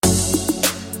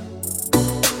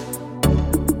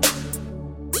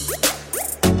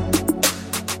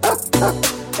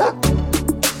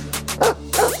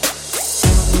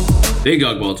Big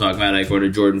Dog Ball Talk, Matt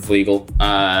Eichorder, Jordan Flegel,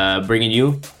 bringing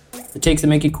you the takes that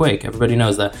make you quake. Everybody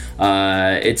knows that.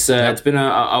 It's been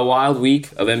a wild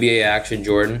week of NBA action,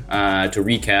 Jordan. To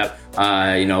recap,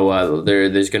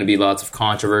 there's going to be lots of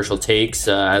controversial takes,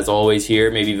 as always here,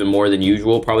 maybe even more than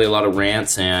usual. Probably a lot of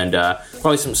rants and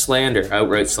probably some slander,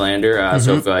 outright slander.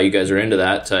 So if you guys are into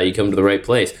that, you come to the right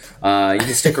place. You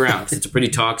can stick around because it's a pretty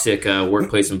toxic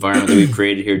workplace environment that we've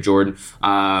created here, Jordan.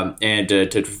 And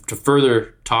to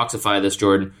further toxify this,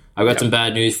 Jordan, I've got some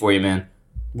bad news for you, man.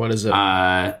 What is it?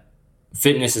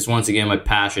 Fitness is once again my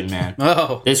passion, man.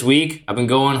 Oh. This week, I've been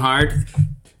going hard.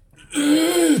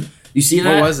 You see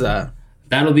that? What was that?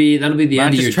 That'll be the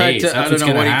end of your days. That's what's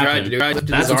going to happen.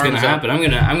 That's what's going to happen. I'm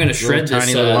gonna shred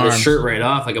this shirt right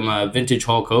off like I'm a vintage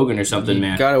Hulk Hogan or something,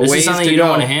 man. This is something you don't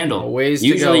want to handle.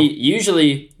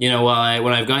 Usually,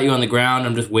 when I've got you on the ground,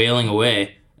 I'm just wailing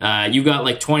away. You've got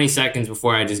like 20 seconds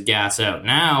before I just gas out.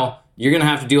 Now you're going to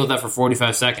have to deal with that for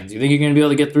 45 seconds. You think you're going to be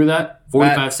able to get through that?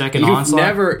 45-second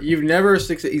onslaught? You've never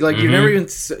even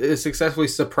successfully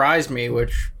surprised me,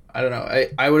 which, I don't know.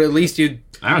 I would at least I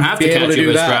don't have to catch you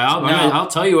with Stroud. I'll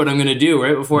tell you what I'm going to do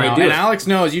right before I do it. And Alex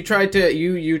knows. You tried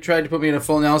to put me in a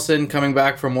full Nelson coming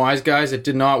back from Wise Guys. It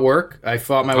did not work. I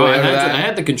fought my way out of that. I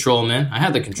had the control, man. I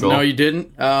had the control. No, you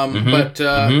didn't. But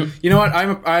you know what?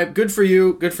 I good for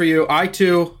you. Good for you. I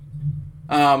too.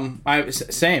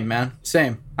 Same, man.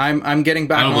 Same. I'm getting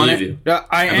back on it. I don't believe you.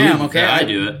 I am. Okay. I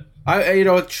do it.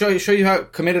 Show you how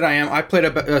committed I am. I played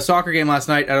a soccer game last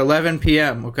night at 11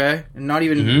 p.m. Okay, and not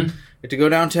even to go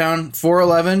downtown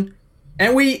 4:11,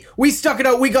 and we stuck it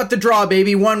out. We got the draw,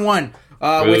 baby, 1-1.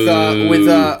 With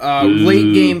a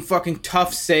late game fucking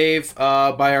tough save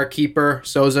by our keeper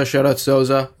Souza. Shout out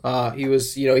Souza. He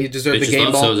was he deserved the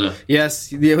game ball. Souza. Yes,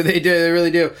 they do. They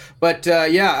really do. But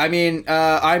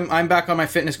I'm back on my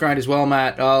fitness grind as well,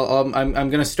 Matt. I'm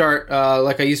gonna start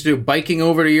like I used to do, biking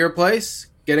over to your place,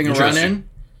 getting a run in.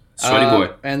 Sweaty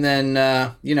boy. And then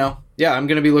I'm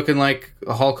gonna be looking like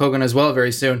a Hulk Hogan as well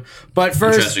very soon. But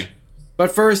first,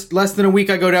 less than a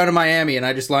week, I go down to Miami and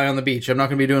I just lie on the beach. I'm not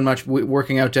going to be doing much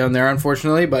working out down there,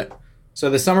 unfortunately. But so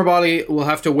the summer body will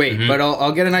have to wait. But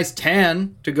I'll get a nice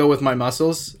tan to go with my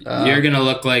muscles. You're going to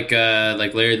look like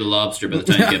Larry the Lobster by the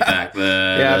time you get back.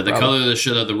 The color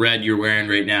of the red you're wearing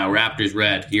right now, Raptors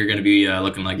red. You're going to be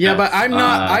looking like that. Yeah, but I'm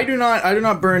not. I do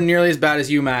not burn nearly as bad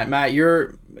as you, Matt. Matt,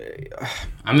 you're.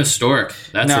 I'm a stork.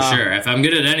 That's for sure. If I'm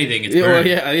good at anything, it's burn.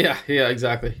 Yeah,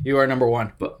 exactly. You are number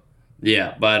one.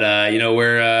 We're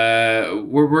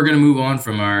gonna move on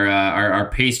from our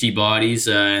pasty bodies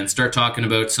and start talking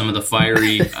about some of the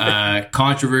fiery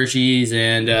controversies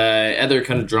and other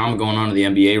kind of drama going on in the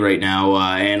NBA right now,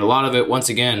 and a lot of it once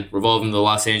again revolving the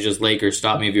Los Angeles Lakers.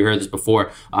 Stop me if you heard this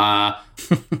before. Not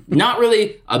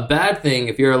really a bad thing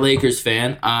if you're a Lakers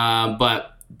fan, but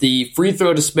the free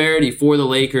throw disparity for the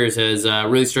Lakers has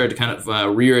really started to kind of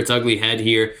rear its ugly head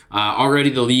here. Already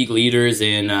the league leaders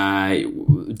in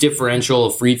differential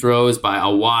of free throws by a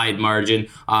wide margin.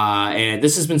 And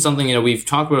this has been something we've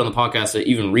talked about on the podcast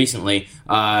even recently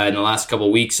in the last couple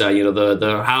of weeks.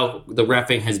 The how the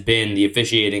reffing has been, the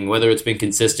officiating, whether it's been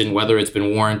consistent, whether it's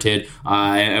been warranted,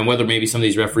 and whether maybe some of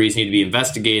these referees need to be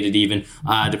investigated even,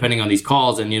 depending on these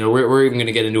calls. And we're even going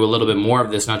to get into a little bit more of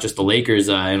this, not just the Lakers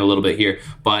in a little bit here.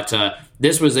 But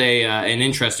this was an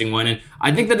interesting one, and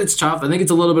I think that it's tough. I think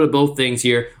it's a little bit of both things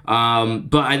here.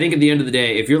 But I think at the end of the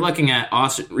day, if you're looking at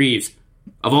Austin Reaves,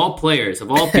 of all players, of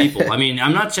all people, I mean,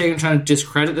 I'm not trying to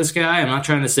discredit this guy. I'm not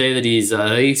trying to say that he's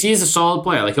a solid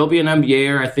player. Like, he'll be an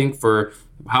NBAer, I think, for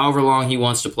however long he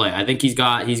wants to play. I think he's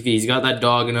got that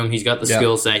dog in him. He's got the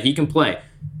skill set. He can play,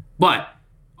 but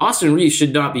Austin Reaves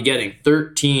should not be getting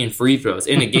 13 free throws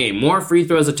in a game. More free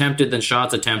throws attempted than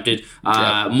shots attempted.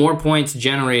 More points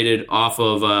generated off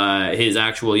of his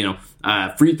actual,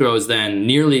 free throws than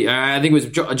nearly. I think it was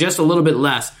just a little bit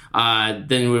less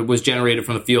than was generated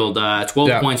from the field.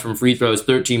 12 points from free throws,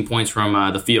 13 points from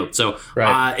the field. So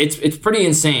it's pretty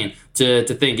insane to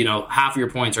think, half of your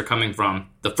points are coming from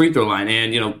the free throw line.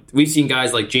 And, we've seen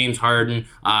guys like James Harden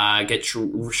get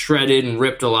shredded and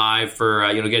ripped alive for,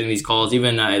 getting these calls.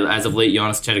 Even as of late,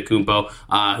 Giannis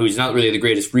Antetokounmpo, who's not really the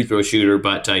greatest free throw shooter,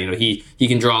 but, he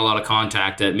can draw a lot of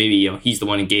contact that maybe, he's the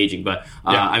one engaging. But,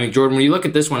 Jordan, when you look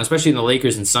at this one, especially in the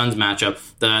Lakers and Suns matchup,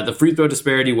 the free throw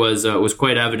disparity was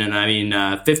quite evident.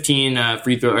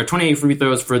 28 free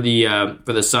throws for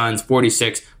the Suns,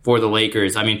 46 for the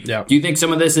Lakers. Do you think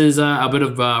some of this is a bit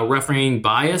of refereeing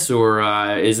bias, or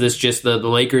is this just the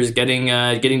Lakers getting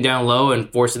down low and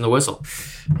forcing the whistle?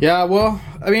 Yeah, well,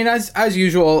 as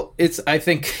usual, I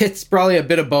think it's probably a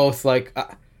bit of both. Like,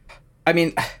 I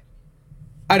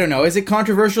I don't know. Is it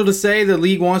controversial to say the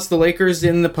league wants the Lakers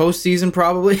in the postseason?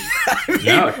 Probably.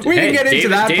 No, we can get into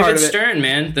that David part of it. Stern,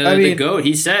 man, the GOAT,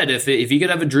 he said if you could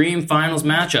have a dream finals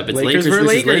matchup, it's Lakers versus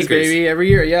Lakers, baby, every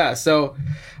year. Yeah. So,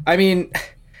 I mean,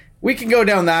 we can go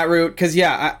down that route because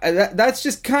that's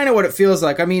just kind of what it feels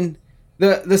like. I mean,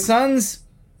 the Suns,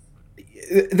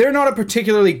 they're not a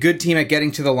particularly good team at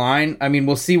getting to the line. I mean,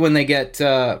 we'll see when they get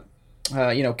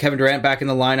Kevin Durant back in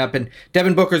the lineup, and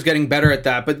Devin Booker's getting better at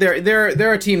that. But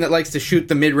they're a team that likes to shoot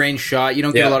the mid-range shot. You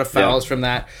don't get a lot of fouls from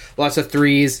that. Lots of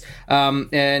threes.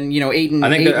 Ayton.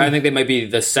 I think they might be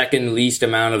the second least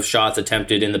amount of shots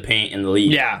attempted in the paint in the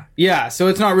league. Yeah. So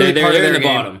it's not really part of their in the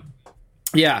game. bottom.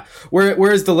 Yeah.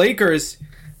 Whereas the Lakers,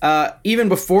 even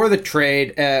before the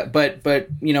trade, but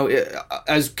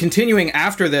as continuing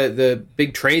after the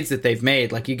big trades that they've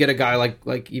made, like you get a guy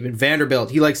like even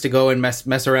Vanderbilt, he likes to go and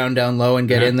mess around down low and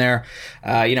get in there.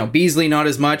 Beasley not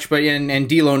as much, but and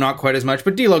D'Lo not quite as much,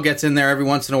 but D'Lo gets in there every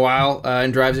once in a while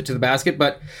and drives it to the basket.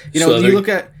 But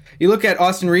you look at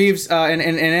Austin Reaves and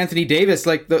Anthony Davis,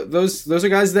 like those are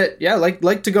guys that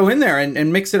like to go in there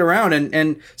and mix it around,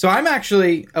 and so I'm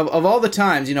actually of all the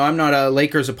times, I'm not a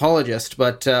Lakers apologist,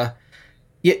 but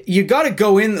you got to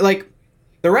go in. Like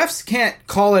the refs can't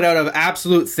call it out of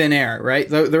absolute thin air, right?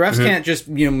 The refs can't just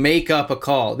make up a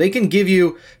call. They can give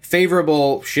you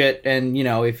favorable shit, and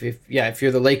if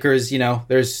you're the Lakers,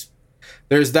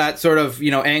 there's that sort of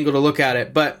angle to look at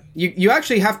it, but you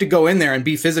actually have to go in there and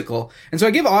be physical. And so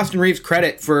I give Austin Reaves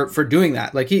credit for doing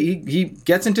that. Like he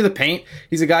gets into the paint.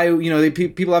 He's a guy who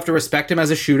people have to respect him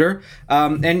as a shooter.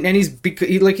 And he's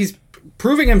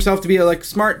proving himself to be a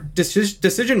smart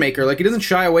decision maker. Like he doesn't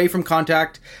shy away from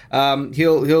contact.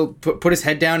 He'll put his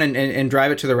head down and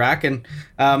drive it to the rack, and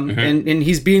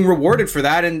he's being rewarded for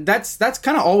that. And that's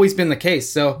kind of always been the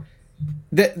case. So.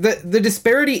 The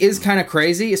disparity is kind of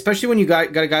crazy, especially when you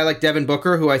got a guy like Devin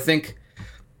Booker, who I think,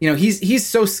 he's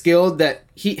so skilled that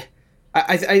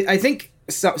I think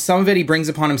some of it he brings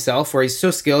upon himself, where he's so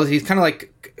skilled. He's kind of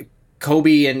like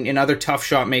Kobe and other tough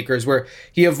shot makers, where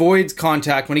he avoids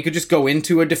contact when he could just go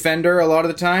into a defender a lot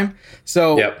of the time.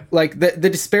 So the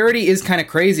disparity is kind of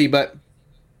crazy, but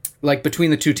like between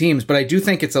the two teams. But I do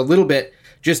think it's a little bit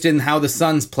just in how the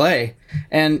Suns play,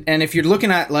 and if you're looking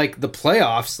at like the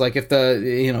playoffs, like if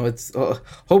it's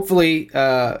hopefully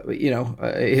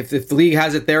if the league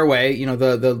has it their way,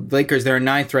 the Lakers, they're in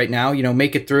ninth right now,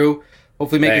 make it through.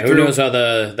 Hopefully make it through. Who knows how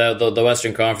the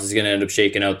Western Conference is going to end up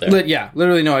shaking out there?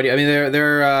 Literally no idea. I mean,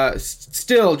 they're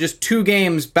still just 2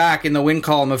 games back in the win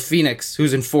column of Phoenix,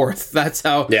 who's in 4th. That's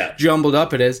how jumbled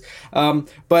up it is.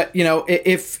 But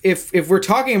if we're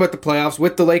talking about the playoffs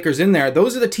with the Lakers in there,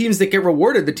 those are the teams that get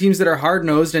rewarded. The teams that are hard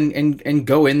nosed and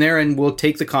go in there and will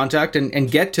take the contact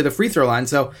and get to the free throw line.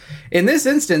 So in this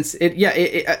instance,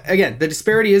 again, the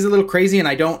disparity is a little crazy, and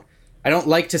I don't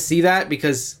like to see that,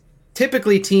 because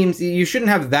typically teams, you shouldn't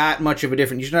have that much of a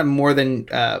difference. You should have more than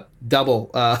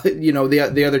double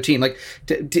the other team. Like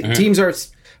teams are,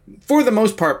 for the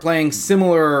most part, playing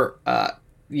similar.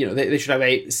 They should have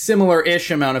a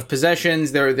similar-ish amount of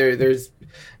possessions. There's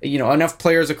enough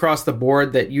players across the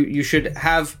board that you should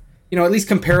have at least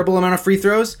comparable amount of free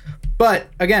throws. But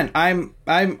again, I'm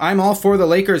all for the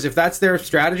Lakers if that's their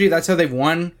strategy. That's how they've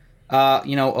won. A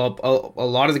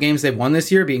lot of the games they've won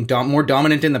this year, being more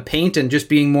dominant in the paint and just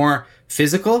being more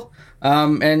physical.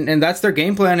 And that's their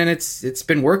game plan, and it's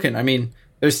been working. I mean,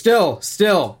 they're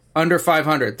still under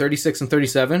 500, 36 and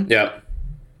 37. Yeah.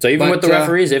 So even with the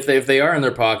referees, if they are in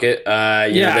their pocket,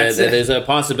 there's a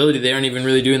possibility they aren't even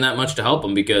really doing that much to help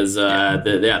them, because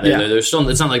they're still.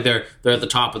 It's not like they're at the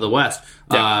top of the West.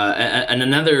 And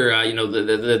another,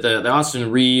 the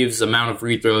Austin Reaves amount of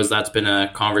free throws, that's been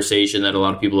a conversation that a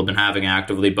lot of people have been having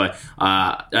actively. But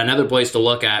another place to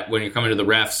look at when you're coming to the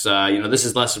refs, this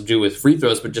is less to do with free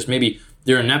throws, but just maybe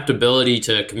their inept ability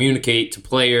to communicate to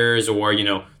players, or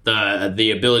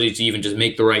the ability to even just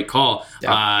make the right call.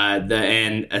 And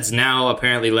it's now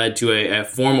apparently led to a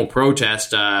formal protest,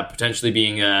 potentially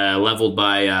being leveled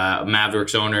by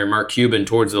Mavericks owner Mark Cuban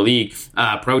towards the league,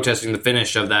 protesting the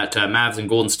finish of that Mavs and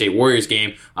Golden State Warriors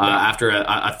game after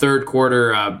a third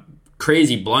quarter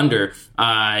crazy blunder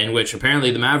in which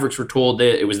apparently the Mavericks were told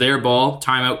that it was their ball,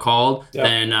 timeout called,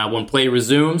 and when play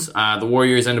resumes, the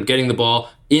Warriors end up getting the ball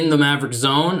in the Mavericks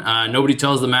zone. Nobody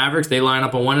tells the Mavericks. They line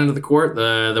up on one end of the court,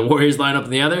 the Warriors line up on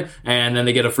the other, and then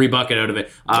they get a free bucket out of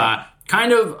it.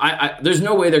 kind of, there's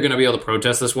no way they're going to be able to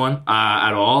protest this one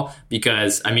at all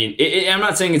because, I mean, I'm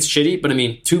not saying it's shitty, but I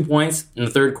mean, 2 points in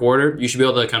the third quarter, you should be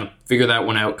able to kind of figure that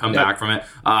one out, come back from it.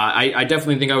 I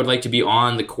definitely think I would like to be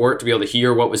on the court to be able to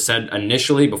hear what was said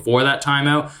initially before that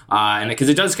timeout, and because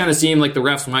it does kind of seem like the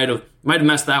refs might have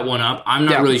messed that one up. I'm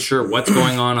not really sure what's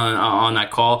going on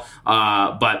that call,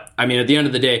 but I mean, at the end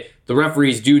of the day, the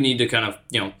referees do need to kind of,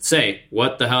 say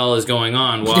what the hell is going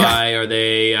on. Why are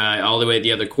they all the way at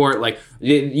the other court? Like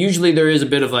usually there is a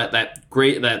bit of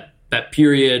that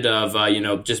period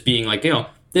of just being like,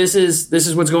 this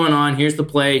is what's going on. Here's the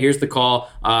play. Here's the call.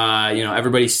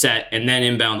 Everybody's set, and then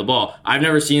inbound the ball. I've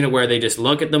never seen it where they just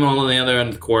look at them all on the other end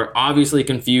of the court, obviously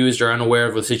confused or unaware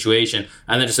of the situation,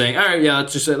 and then just saying, all right,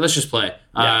 let's just play.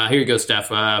 Here you go, Steph.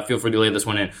 Feel free to lay this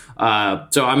one in.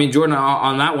 So, I mean, Jordan,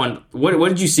 on that one, what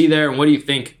did you see there, and what do you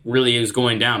think really is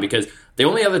going down? Because the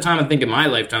only other time I think in my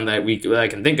lifetime that I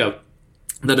can think of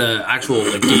that an actual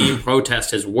game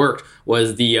protest has worked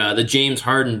was the James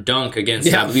Harden dunk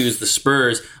against, I believe it was the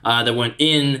Spurs, that went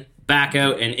in, back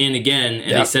out, and in again,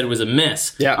 and they said it was a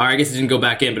miss. Or I guess it didn't go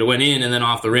back in, but it went in and then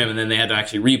off the rim, and then they had to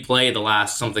actually replay the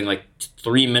last something like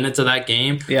 3 minutes of that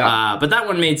game. But that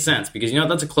one made sense because,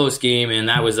 that's a close game, and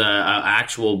that was a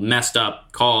actual messed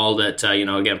up call that,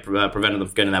 again, prevented them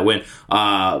from getting that win.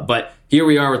 But here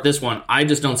we are with this one. I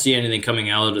just don't see anything coming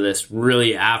out of this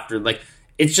really after, like,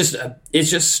 it's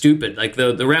just stupid. Like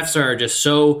the refs are just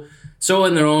so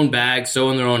in their own bag, so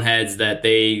in their own heads that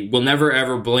they will never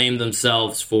ever blame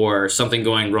themselves for something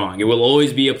going wrong. It will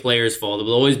always be a player's fault. It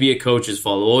will always be a coach's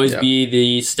fault. It will always be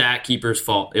the stat keeper's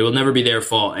fault. It will never be their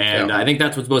fault. And I think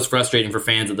that's what's most frustrating for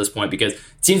fans at this point because it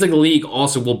seems like the league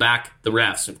also will back the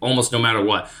refs almost no matter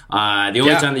what. The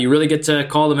only time that you really get to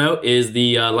call them out is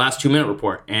the last 2 minute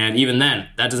report. And even then,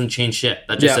 that doesn't change shit.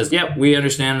 That just says, we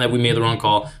understand that we made the wrong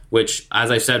call, which,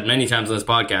 as I've said many times on this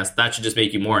podcast, that should just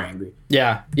make you more angry.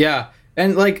 Yeah.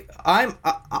 And, like, I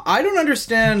don't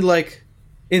understand, like,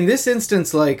 in this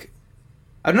instance, like,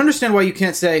 I don't understand why you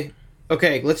can't say,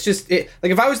 okay, let's just, like,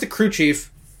 if I was the crew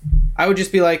chief, I would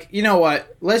just be like, you know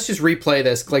what, let's just replay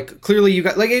this. Like, clearly you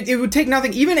got, like, it would take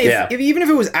nothing, even if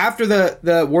it was after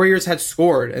the Warriors had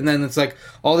scored, and then it's, like,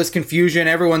 all this confusion,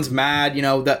 everyone's mad,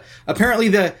 apparently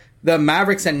the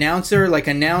Mavericks announcer, like,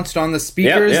 announced on the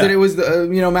speakers that it was the,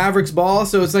 Mavericks ball,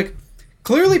 so it's, like,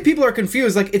 clearly people are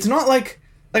confused. Like, it's not like,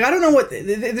 I don't know what,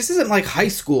 this isn't like high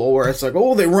school where it's like,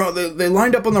 oh, they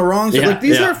lined up on the wrong side. Like,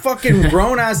 these are fucking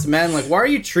grown-ass men. Like, why are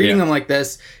you treating them like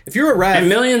this? If you're a ref... And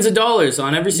millions of dollars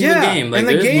on every single game. Like, and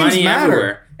the there's games money matter.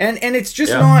 everywhere. And it's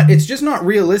just not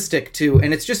realistic to,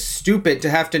 and it's just stupid to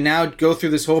have to now go through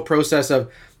this whole process of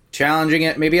challenging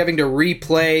it, maybe having to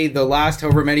replay the last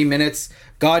however many minutes,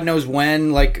 God knows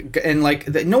when,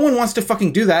 no one wants to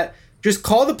fucking do that. Just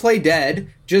call the play dead.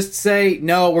 Just say,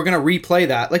 no, we're going to replay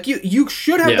that. Like, you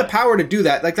should have the power to do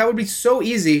that. Like, that would be so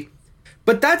easy.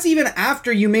 But that's even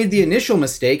after you made the initial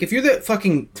mistake. If you're the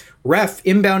fucking ref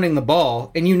inbounding the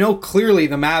ball, and clearly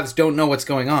the Mavs don't know what's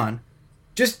going on,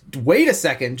 just wait a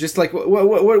second. Just like, what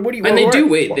do you... And they do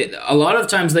wait. A lot of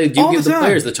times they do give the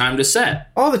players the time to set.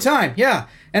 All the time, yeah.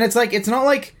 And it's like, it's not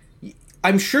like...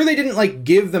 I'm sure they didn't, like,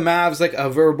 give the Mavs, like, a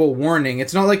verbal warning.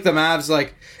 It's not like the Mavs,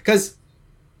 like... Because...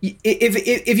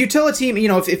 If you tell a team,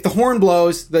 if the horn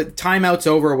blows, the timeout's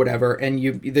over or whatever, and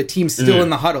the team's still in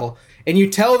the huddle, and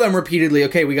you tell them repeatedly,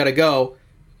 okay, we got to go,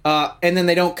 and then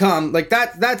they don't come, like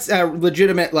that's a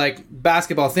legitimate like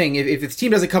basketball thing. If the team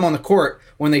doesn't come on the court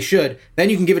when they should, then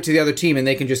you can give it to the other team and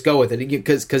they can just go with it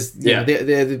because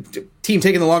the team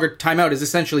taking the longer timeout is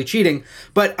essentially cheating.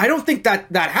 But I don't think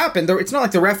that happened. It's not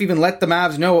like the ref even let the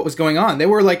Mavs know what was going on. They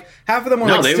were like half of them were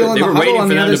still in the huddle on the other side. They were waiting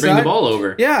for them to bring the ball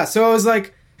over. Yeah, so I was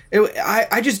like.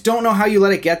 I just don't know how you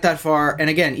let it get that far. And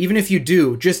again, even if you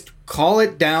do, just call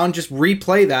it down, just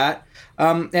replay that.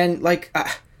 And like,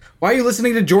 why are you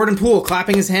listening to Jordan Poole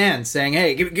clapping his hands, saying,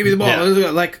 "Hey, give me the ball"? Yeah.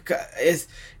 Like,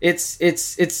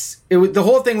 the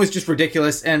whole thing was just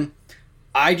ridiculous. And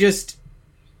I just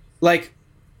like,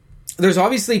 there's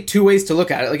obviously two ways to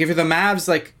look at it. Like, if you're the Mavs,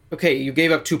 like, okay, you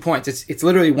gave up 2 points. It's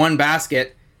literally one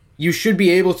basket. You should be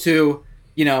able to,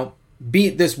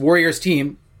 beat this Warriors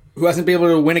team who hasn't been able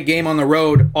to win a game on the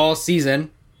road all season,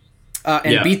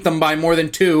 and beat them by more than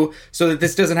 2, so that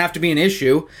this doesn't have to be an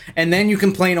issue. And then you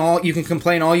can complain all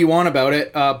you want about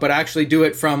it, but actually do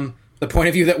it from the point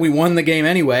of view that we won the game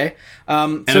anyway.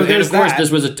 And of course, this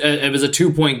was it was a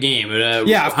 2-point game,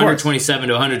 127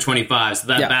 to 125. So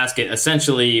that basket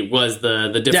essentially was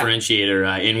the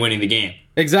differentiator in winning the game.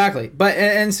 Exactly, but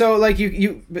and so like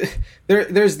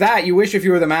there's that. You wish if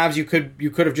you were the Mavs, you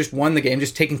could have just won the game,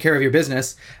 just taken care of your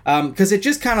business, because it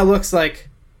just kind of looks like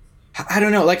I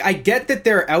don't know. Like, I get that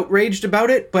they're outraged about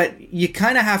it, but you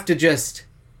kind of have to just,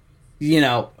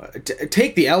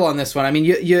 take the L on this one. I mean,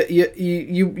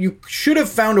 you should have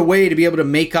found a way to be able to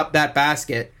make up that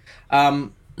basket.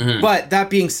 But that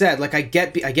being said, like, I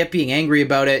get being angry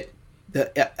about it.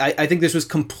 I think this was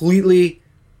completely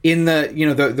in the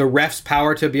refs'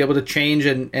 power to be able to change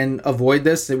and avoid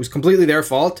this. It was completely their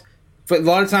fault. But a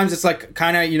lot of times it's like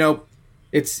kind of,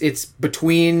 it's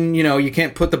between, you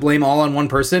can't put the blame all on one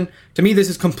person. To me, this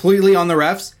is completely on the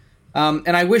refs.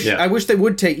 And I wish they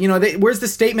would take, where's the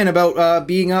statement about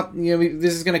being up,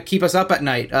 this is going to keep us up at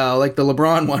night, like the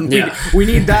LeBron one. We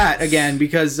need that again,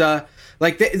 because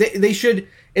like they should,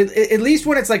 at least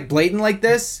when it's like blatant like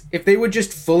this, if they would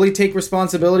just fully take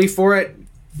responsibility for it,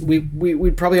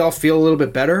 we'd probably all feel a little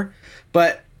bit better.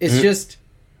 But it's just,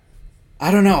 I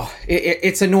don't know.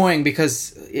 It's annoying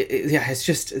because, it's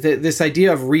just this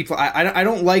idea of replay. I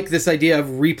don't like this idea of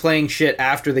replaying shit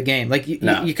after the game. Like, you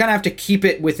kind of have to keep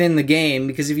it within the game,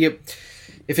 because if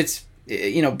it's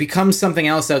becomes something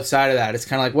else outside of that, it's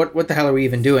kind of like, what the hell are we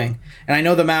even doing? And I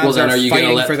know the Mavs are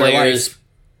fighting for their life.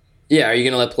 Yeah, are you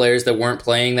going to let players that weren't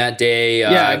playing that day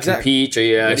compete?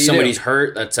 Or if somebody's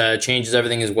hurt, that changes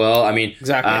everything as well. I mean,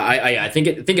 exactly. I think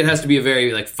it has to be a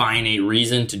very finite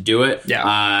reason to do it. Yeah.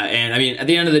 And I mean, at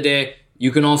the end of the day,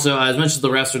 you can also, as much as the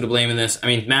refs are to blame in this, I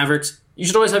mean, Mavericks, you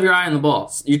should always have your eye on the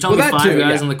ball. You're telling me five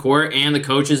guys on the court and the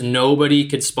coaches, nobody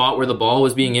could spot where the ball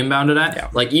was being inbounded at. Yeah.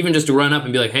 Like, even just to run up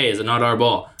and be like, hey, is it not our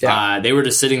ball? Yeah. They were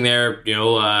just sitting there,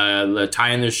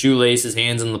 tying their shoelaces,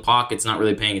 hands in the pockets, not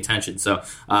really paying attention. So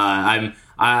I'm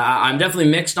definitely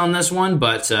mixed on this one,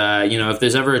 but if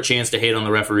there's ever a chance to hate on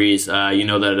the referees, that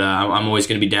I'm always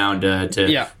going to be down to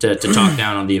talk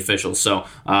down on the officials. So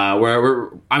I'm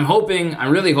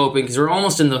really hoping, because we're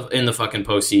almost in the fucking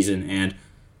postseason, and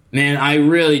man, I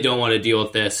really don't want to deal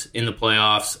with this in the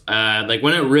playoffs.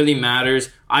 When it really matters,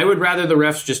 I would rather the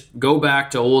refs just go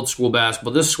back to old school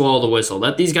basketball, just swallow the whistle,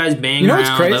 let these guys bang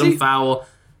around, let them foul.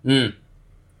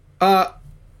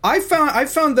 I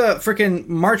found the freaking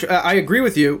March. I agree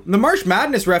with you. The March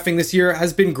Madness reffing this year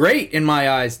has been great in my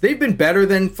eyes. They've been better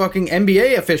than fucking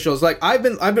NBA officials. Like, I've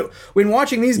been when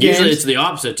watching these games. Usually it's the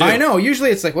opposite too. I know. Usually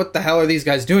it's like, what the hell are these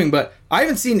guys doing? But I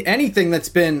haven't seen anything that's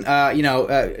been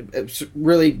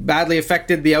really badly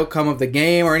affected the outcome of the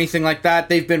game or anything like that.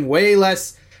 They've been way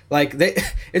less. Like,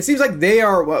 it seems like they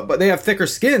have thicker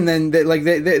skin than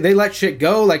they let shit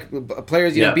go. Like,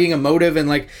 players, being emotive and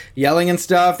like yelling and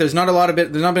stuff. There's not been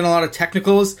a lot of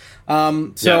technicals.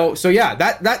 That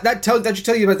should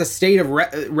tell you about the state of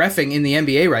reffing in the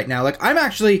NBA right now. Like, I'm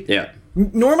actually,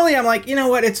 normally I'm like, you know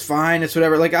what, it's fine, it's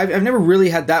whatever. Like, I've never really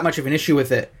had that much of an issue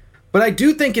with it, but I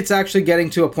do think it's actually getting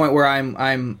to a point where I'm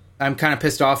kind of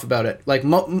pissed off about it. Like,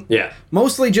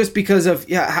 mostly just because of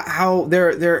how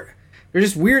they're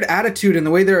just weird attitude and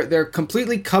the way they're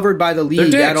completely covered by the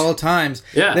league at all times.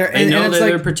 Yeah,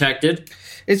 they're protected.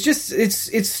 It's just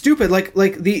it's stupid.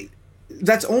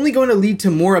 That's only going to lead to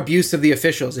more abuse of the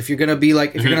officials if you're going to be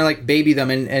like you're going to like baby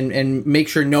them and make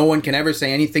sure no one can ever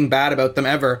say anything bad about them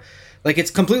ever. Like,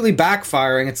 it's completely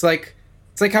backfiring. It's like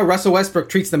how Russell Westbrook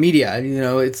treats the media.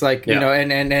 It's like and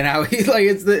how he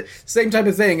it's the same type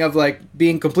of thing of like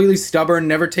being completely stubborn,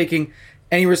 never taking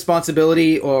any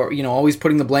responsibility, or always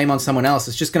putting the blame on someone else.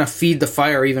 It's just going to feed the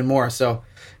fire even more. So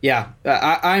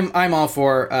I'm all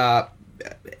for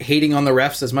hating on the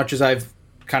refs as much as I've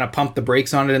kind of pumped the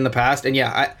brakes on it in the past. And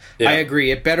I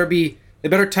agree. They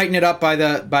better tighten it up by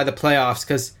the playoffs,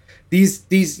 because these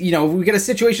we get a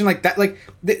situation like that, like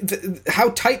how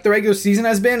tight the regular season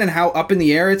has been and how up in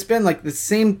the air it's been. Like, the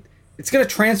same, it's going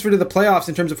to transfer to the playoffs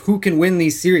in terms of who can win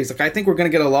these series. Like, I think we're going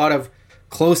to get a lot of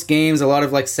close games, a lot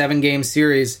of like 7-game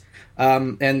series,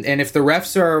 and if the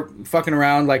refs are fucking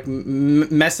around, like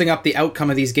messing up the outcome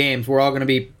of these games, we're all going to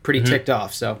be pretty ticked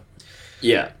off. So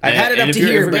I've had it up to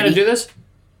here. If we're going to do this,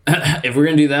 if we're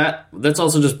going to do that,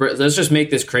 let's just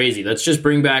make this crazy. Let's just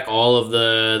bring back all of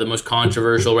the most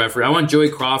controversial referee. I want Joey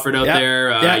Crawford out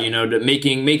there,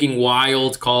 making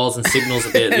wild calls and signals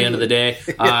at the end of the day.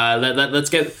 Let's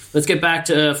get back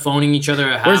to phoning each other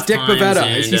at half. Where's Dick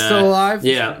Bavetta? Is he still alive?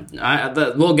 Yeah,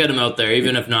 we'll get him out there,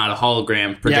 even if not a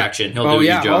hologram projection. He'll do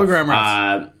his job. Hologram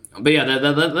refs.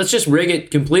 But let's just rig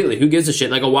it completely. Who gives a shit?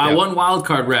 Like one wild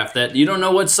card ref that you don't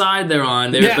know what side they're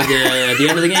on. But at the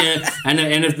end of the game,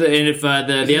 and if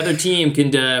the other team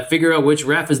can figure out which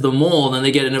ref is the mole, then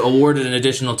they get awarded an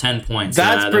additional 10 points.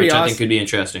 That's pretty which awesome. I think could be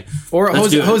interesting. Or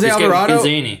Jose Alvarado.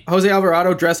 Jose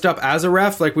Alvarado dressed up as a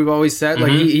ref, like we've always said.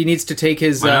 Like he needs to take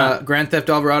his Grand Theft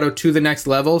Alvarado to the next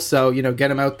level. So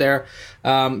get him out there.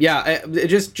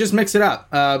 Just mix it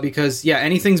up because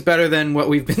anything's better than what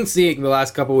we've been seeing the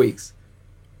last couple weeks.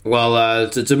 Well,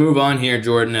 to move on here,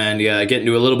 Jordan, and get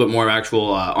into a little bit more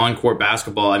actual on-court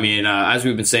basketball. I mean, as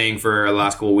we've been saying for the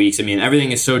last couple of weeks, I mean,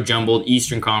 everything is so jumbled.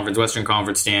 Eastern Conference, Western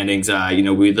Conference standings.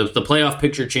 The playoff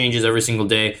picture changes every single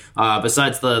day.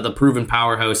 Besides the proven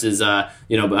powerhouses,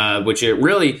 which it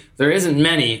really there isn't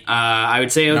many. I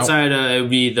would say outside it would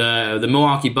be the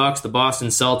Milwaukee Bucks, the Boston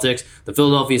Celtics, the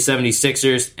Philadelphia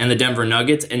 76ers, and the Denver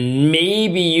Nuggets, and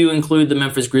maybe you include the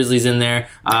Memphis Grizzlies in there,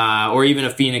 or even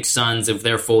a Phoenix Suns if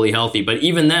they're fully healthy. But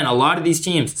even then, a lot of these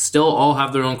teams still all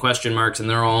have their own question marks and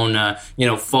their own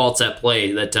faults at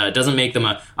play that doesn't make them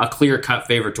a clear-cut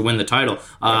favorite to win the title.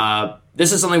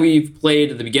 This is something we've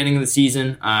played at the beginning of the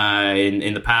season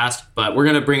in the past, but we're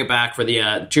going to bring it back for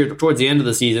the towards the end of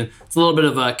the season. It's a little bit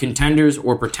of contenders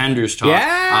or pretenders talk.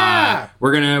 Yeah!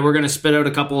 We're gonna spit out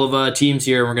a couple of teams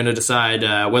here, and we're going to decide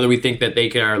whether we think that they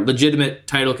are legitimate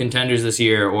title contenders this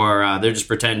year, or they're just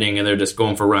pretending and they're just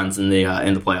going for runs in the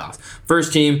playoffs.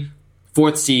 First team,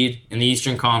 4th seed in the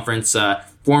Eastern Conference.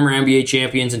 Former NBA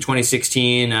champions in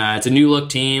 2016. It's a new-look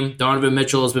team. Donovan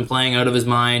Mitchell has been playing out of his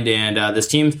mind, and this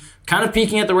team's kind of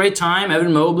peaking at the right time.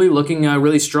 Evan Mobley looking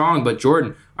really strong. But,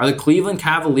 Jordan, are the Cleveland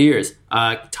Cavaliers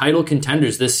title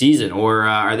contenders this season, or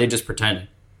are they just pretending?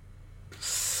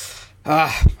 This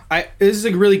is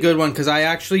a really good one, because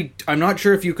I'm not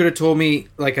sure if you could have told me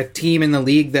like a team in the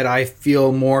league that I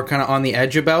feel more kind of on the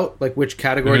edge about, like which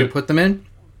category to put them in.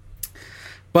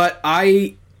 But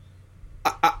I'm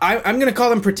going to call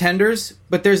them pretenders,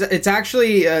 but it's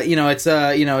actually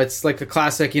it's like a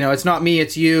classic, it's not me,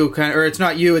 it's you, or it's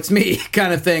not you, it's me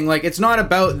kind of thing. Like, it's not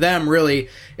about them really.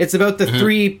 It's about the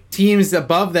 3 teams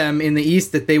above them in the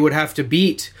East that they would have to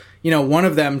beat. One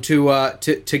of them to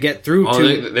get through.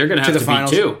 They're going to have the to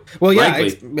finals. Beat 2. Well, yeah,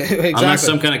 exactly. Unless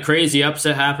some kind of crazy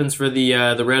upset happens for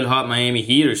the red hot Miami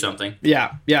Heat or something.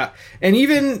 Yeah, and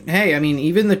even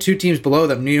the 2 teams below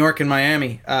them, New York and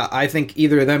Miami, I think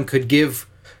either of them could give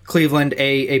Cleveland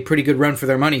a pretty good run for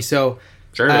their money. So,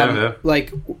 sure,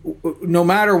 like, no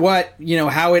matter what,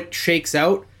 how it shakes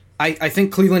out, I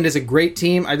think Cleveland is a great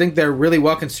team. I think they're really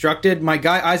well constructed. My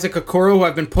guy Isaac Okoro, who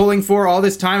I've been pulling for all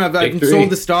this time, I've been sold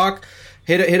the stock.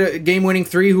 Hit a game-winning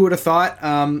 3. Who would have thought?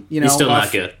 He's still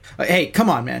not good. Hey,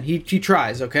 come on, man. He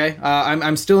tries. Okay,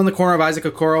 I'm still in the corner of Isaac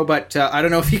Okoro, but I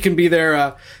don't know if he can be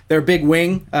their big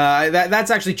wing. That's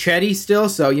actually Chetty still.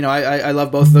 So I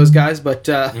love both of those guys, but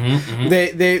they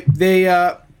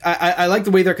I like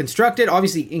the way they're constructed.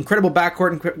 Obviously, incredible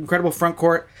backcourt, incredible front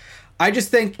court. I just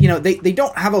think they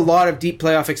don't have a lot of deep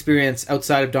playoff experience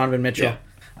outside of Donovan Mitchell.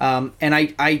 Yeah. And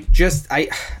I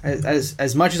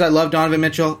as much as I love Donovan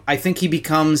Mitchell, I think he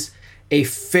becomes a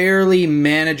fairly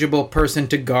manageable person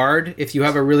to guard if you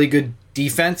have a really good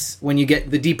defense when you get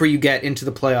the deeper you get into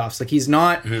the playoffs. Like, he's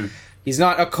not a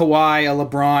Kawhi, a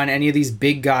LeBron, any of these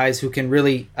big guys who can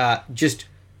really just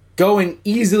go and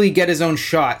easily get his own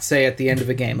shot, say, at the end of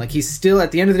a game. Like, he's still,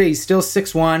 at the end of the day, he's still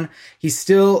 6'1". He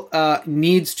still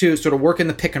needs to sort of work in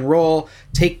the pick and roll,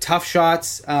 take tough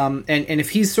shots, and if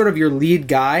he's sort of your lead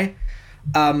guy,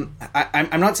 I'm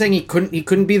not saying he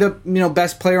couldn't be the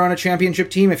best player on a championship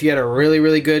team if you had a really,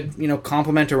 really good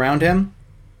complement around him.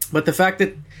 But the fact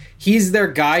that he's their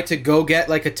guy to go get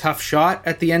like a tough shot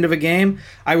at the end of a game,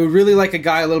 I would really like a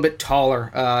guy a little bit taller,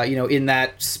 in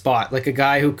that spot, like a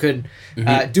guy who could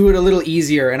do it a little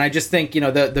easier. And I just think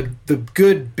the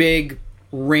good, big,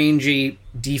 rangy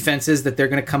defenses that they're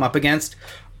going to come up against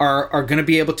are going to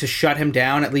be able to shut him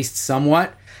down at least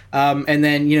somewhat. And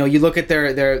then you look at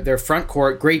their front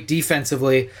court, great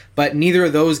defensively, but neither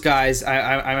of those guys,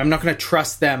 I'm not going to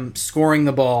trust them scoring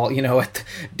the ball. You're not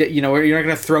going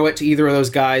to throw it to either of those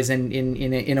guys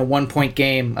in a 1 point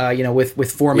game,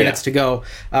 with 4 minutes to go,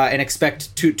 and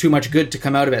expect too much good to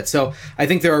come out of it. So I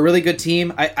think they're a really good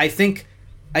team. I think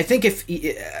if,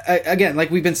 again,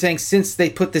 like we've been saying since they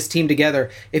put this team together,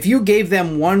 if you gave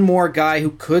them one more guy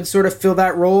who could sort of fill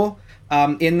that role,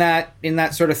 in that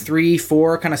sort of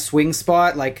 3-4 kind of swing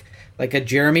spot, like a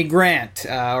Jeremy Grant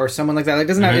or someone like that. Like,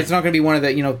 doesn't have, it's not going to be one of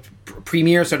the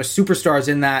premier sort of superstars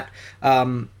in that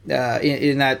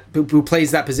in that who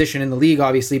plays that position in the league,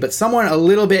 obviously, but someone a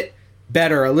little bit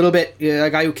better, a little bit a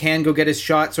guy who can go get his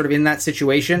shot, sort of in that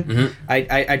situation.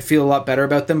 I'd feel a lot better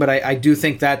about them, but I do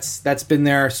think that's been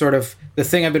their sort of the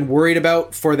thing I've been worried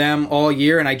about for them all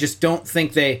year, and I just don't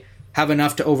think they have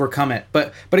enough to overcome it.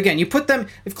 But again, you put them,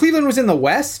 if Cleveland was in the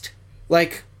West,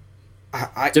 like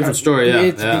different story.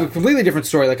 It's a completely different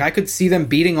story. Like, I could see them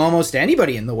beating almost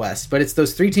anybody in the West, but it's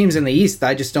those 3 teams in the East.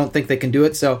 I just don't think they can do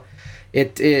it. So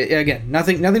it again,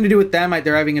 nothing to do with them.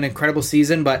 They're having an incredible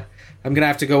season, but I'm gonna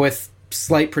have to go with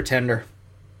slight pretender.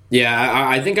 Yeah,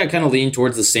 I think I kind of lean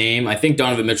towards the same. I think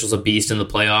Donovan Mitchell's a beast in the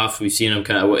playoffs. We've seen him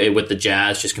kind of with the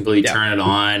Jazz just completely turn it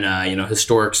on.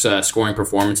 Historic scoring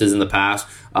performances in the past.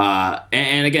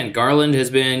 And again, Garland has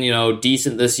been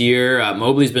decent this year.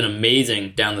 Mobley's been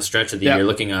amazing down the stretch of the year,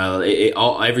 looking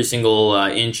every single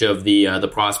inch of the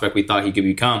prospect we thought he could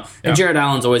become. And Jared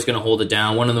Allen's always going to hold it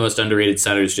down. One of the most underrated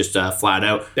centers, just flat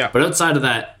out. Yeah. But outside of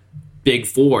that big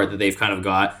four that they've kind of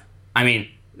got, I mean,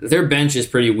 their bench is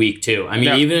pretty weak too. I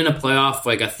mean, even in a playoff,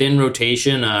 like a thin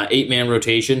rotation, 8-man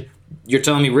rotation, you're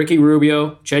telling me Ricky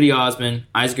Rubio, Chetty Osman,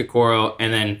 Isaac Okoro,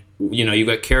 and then you've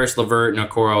got Karis LeVert and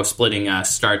Okoro splitting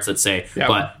starts, let's say. Yep.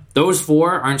 But those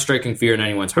four aren't striking fear in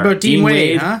anyone's heart. What about Dean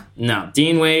Wade? Huh? No,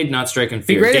 Dean Wade not striking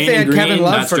fear. Be great Danny if they had Green, Kevin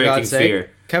Love, not for striking God's sake. fear.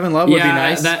 Kevin Love would be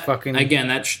nice. Again,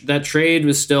 that trade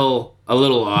was still a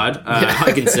little odd.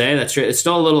 I can say it's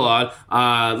still a little odd.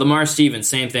 Lamar Stevens,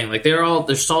 same thing. Like they're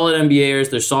solid NBAers,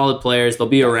 they're solid players, they'll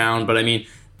be around. But I mean,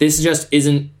 this just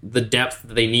isn't the depth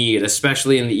that they need,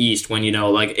 especially in the East. When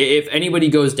if anybody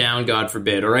goes down, God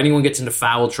forbid, or anyone gets into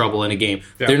foul trouble in a game,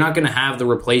 they're not going to have the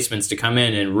replacements to come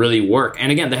in and really work.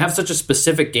 And again, they have such a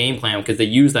specific game plan because they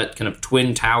use that kind of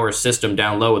twin tower system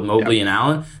down low with Mobley and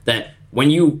Allen that. When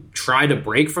you try to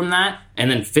break from that and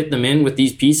then fit them in with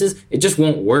these pieces, it just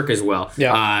won't work as well.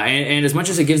 Yeah. And as much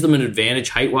as it gives them an advantage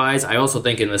height-wise, I also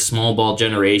think in the small ball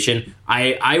generation,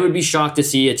 I would be shocked to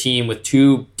see a team with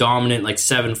two dominant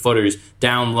 7-footers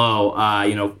down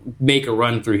low, make a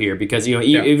run through here because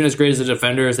even as great as a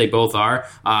defender as they both are,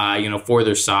 for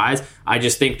their size, I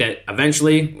just think that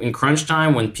eventually in crunch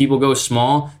time when people go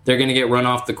small, they're going to get run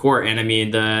off the court. And I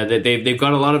mean, they've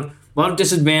got a lot of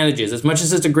disadvantages. As much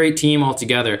as it's a great team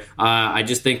altogether, I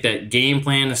just think that game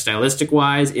plan and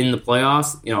stylistic-wise in the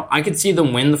playoffs, I could see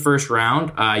them win the first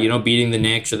round, beating the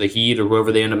Knicks or the Heat or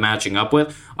whoever they end up matching up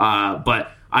with.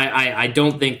 But I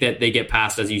don't think that they get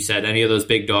past, as you said, any of those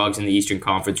big dogs in the Eastern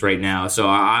Conference right now. So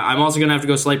I'm also going to have to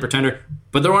go slight pretender.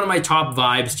 But they're one of my top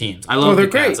vibes teams. I love the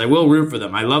Cavs. Great. I will root for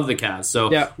them. I love the Cavs. So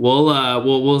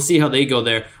we'll see how they go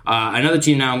there. Another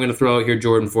team now I'm going to throw out here,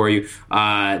 Jordan, for you.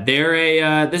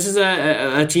 They're this is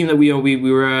a team that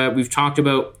we've talked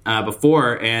about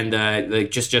before and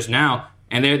just now.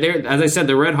 And they're as I said,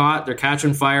 they're red hot. They're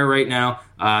catching fire right now.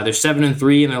 They're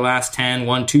 7-3 in their last 10,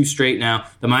 won 2 straight now.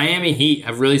 The Miami Heat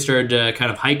have really started to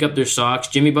kind of hike up their socks.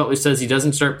 Jimmy Butler says he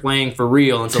doesn't start playing for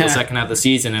real until the second half of the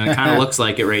season, and it kind of looks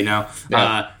like it right now.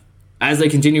 Yeah. As they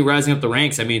continue rising up the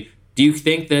ranks, I mean, do you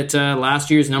think that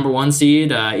last year's number 1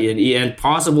 seed and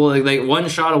possible one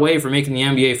shot away from making the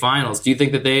NBA Finals, do you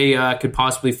think that they could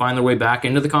possibly find their way back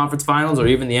into the conference finals or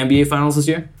even the NBA Finals this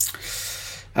year?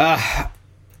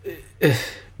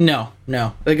 No.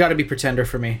 They got to be pretender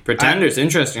for me. Pretenders,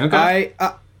 interesting. Okay.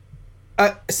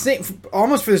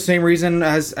 Almost for the same reason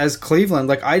as Cleveland.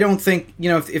 Like I don't think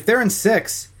if they're in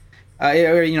 6, or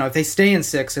if they stay in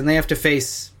 6 and they have to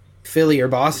face Philly or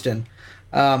Boston,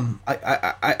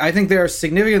 I think they're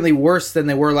significantly worse than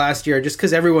they were last year. Just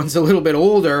because everyone's a little bit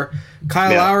older,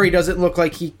 Kyle Lowry doesn't look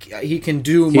like he can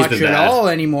do much at all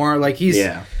anymore. Like he's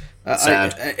sad.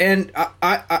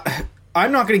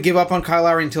 I'm not going to give up on Kyle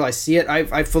Lowry until I see it.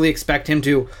 I fully expect him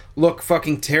to look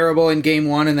fucking terrible in game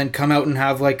 1 and then come out and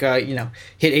have hit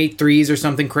 8 threes or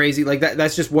something crazy like that.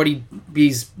 That's just what he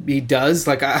does.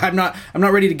 Like I'm not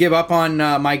ready to give up on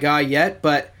my guy yet,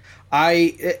 but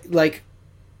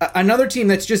another team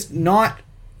that's just not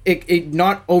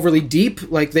overly deep.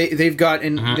 Like they've got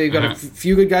a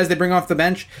few good guys they bring off the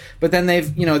bench, but then they've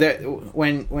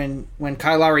when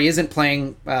Kyle Lowry isn't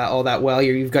playing all that well,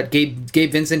 you've got Gabe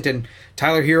Vincent and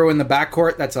Tyler Hero in the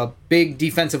backcourt. That's a big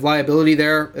defensive liability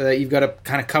there that you've got to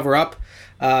kind of cover up.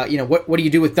 What do you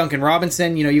do with Duncan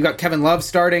Robinson? You've got Kevin Love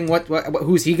starting.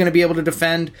 Who's he going to be able to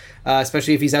defend?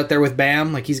 Especially if he's out there with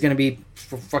Bam, like he's going to be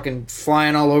fucking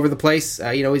flying all over the place.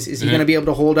 Is he going to be able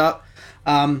to hold up?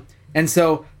 And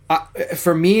so,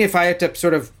 for me, if I had to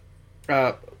sort of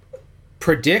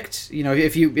predict,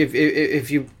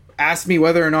 if you asked me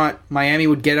whether or not Miami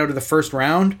would get out of the first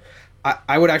round,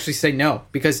 I would actually say no,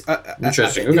 because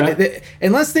interesting. Okay.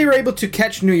 Unless they were able to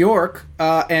catch New York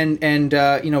and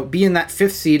be in that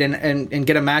 5th seed and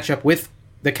get a matchup with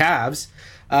the Cavs.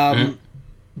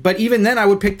 But even then, I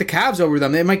would pick the Cavs over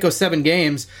them. They might go 7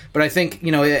 games, but I think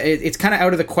it's kind of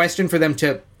out of the question for them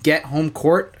to get home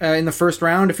court in the first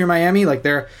round. If you're Miami, like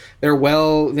they're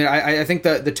well. I think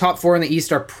the top 4 in the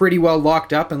East are pretty well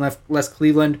locked up, unless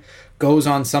Cleveland goes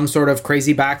on some sort of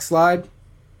crazy backslide.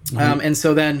 And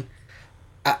so then,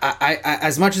 I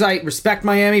as much as I respect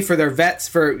Miami for their vets,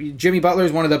 for Jimmy Butler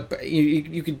is one of the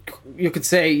you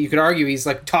could argue he's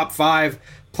like top 5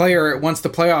 player once the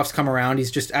playoffs come around.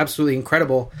 He's just absolutely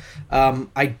incredible.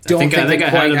 I think I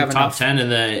had him have top enough. 10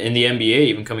 in the NBA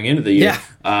even coming into the year.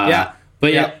 I'll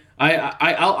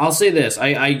say this: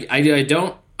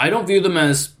 I don't view them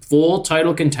as full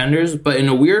title contenders, but in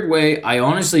a weird way, I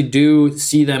honestly do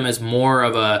see them as more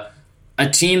of a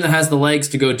team that has the legs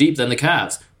to go deep than the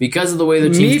Cavs because of the way the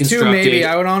team's constructed. Me too, maybe.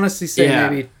 I would honestly say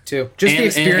maybe too. Just the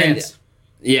experience.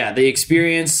 The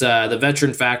experience, the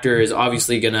veteran factor is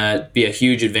obviously going to be a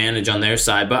huge advantage on their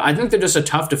side. But I think they're just a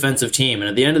tough defensive team. And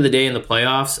at the end of the day in the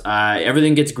playoffs,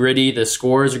 everything gets gritty. The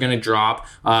scores are going to drop.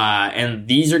 And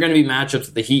these are going to be matchups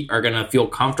that the Heat are going to feel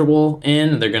comfortable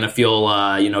in. They're going to feel,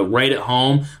 right at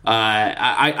home.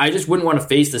 I just wouldn't want to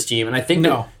face this team. And I think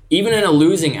that even in a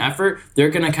losing effort, they're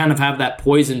going to kind of have that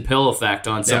poison pill effect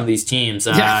on some of these teams.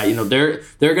 They're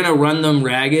going to run them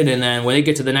ragged, and then when they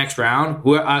get to the next round,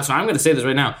 so I'm going to say this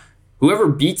right now: whoever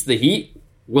beats the Heat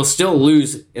will still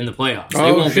lose in the playoffs.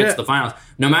 They won't get to the finals,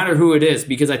 no matter who it is,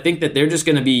 because I think that they're just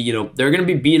going to be, they're going to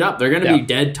be beat up. They're going to be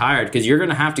dead tired because you're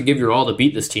going to have to give your all to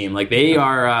beat this team. Like they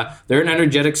are, they're an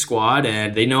energetic squad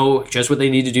and they know just what they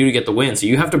need to do to get the win. So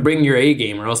you have to bring your A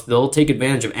game, or else they'll take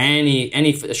advantage of any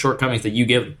shortcomings that you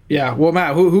give them. Yeah. Well,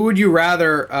 Matt, who would you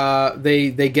rather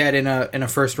they get in a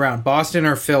first round, Boston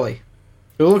or Philly?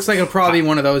 It looks like it'll probably be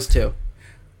one of those two.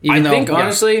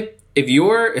 Honestly, if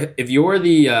you're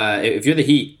the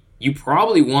Heat, you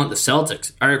probably want the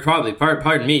Celtics. Or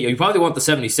pardon me, you probably want the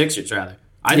 76ers, rather.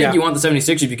 I think you want the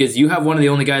 76ers because you have one of the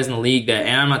only guys in the league that,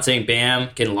 and I'm not saying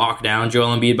Bam can lock down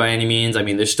Joel Embiid by any means. I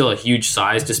mean, there's still a huge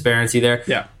size disparity there.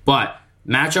 Yeah. But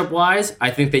matchup-wise,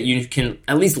 I think that you can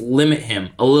at least limit him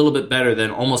a little bit better than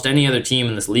almost any other team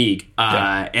in this league.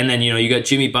 And then, you got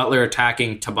Jimmy Butler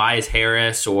attacking Tobias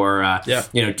Harris or,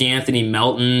 D'Anthony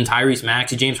Melton, Tyrese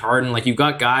Maxey, James Harden. Like, you've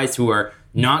got guys who are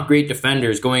not great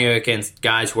defenders going against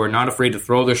guys who are not afraid to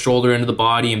throw their shoulder into the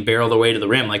body and barrel their way to the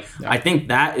rim. I think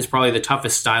that is probably the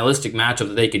toughest stylistic matchup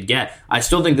that they could get. I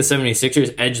still think the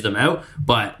 76ers edge them out,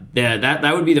 but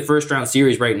that would be the first round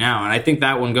series right now. And I think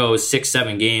that one goes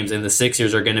 6-7 games, and the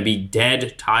Sixers are going to be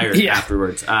dead tired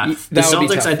afterwards. The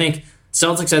Celtics, I think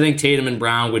Tatum and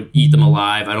Brown would eat them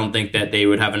alive. I don't think that they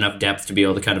would have enough depth to be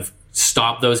able to kind of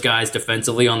stop those guys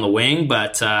defensively on the wing,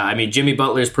 but Jimmy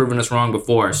Butler's proven us wrong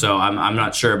before, so I'm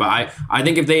not sure. But I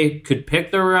think if they could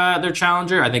pick their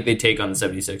challenger, I think they'd take on the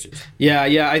 76ers.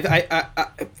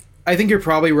 I think you're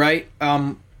probably right.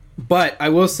 But I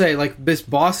will say, like, this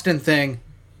Boston thing,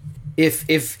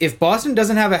 if Boston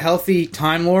doesn't have a healthy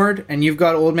Time Lord and you've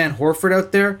got old man Horford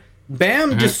out there,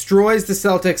 Bam destroys the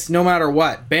Celtics no matter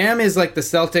what. Bam is like the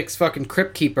Celtics fucking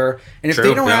crypt keeper, and if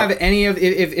they don't have any of,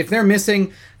 if they're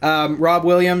missing Rob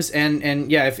Williams and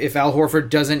if Al Horford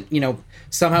doesn't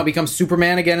somehow become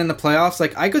Superman again in the playoffs,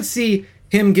 like I could see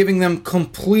him giving them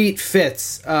complete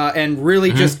fits and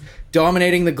really just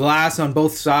dominating the glass on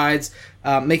both sides.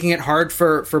 Making it hard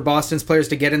for Boston's players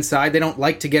to get inside. They don't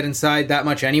like to get inside that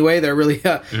much anyway. They're really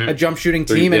a jump shooting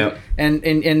team, and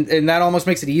that almost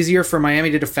makes it easier for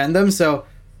Miami to defend them. So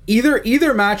either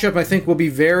matchup, I think, will be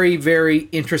very, very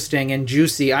interesting and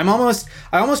juicy. I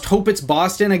almost hope it's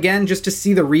Boston again, just to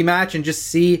see the rematch and just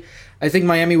see. I think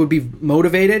Miami would be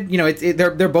motivated.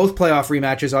 They're both playoff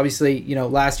rematches. Obviously,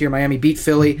 last year Miami beat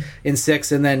Philly in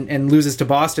 6 and loses to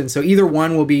Boston. So either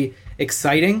one will be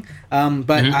exciting.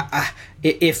 But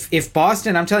if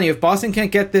Boston, I'm telling you, if Boston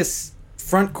can't get this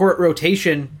front court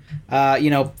rotation,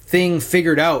 thing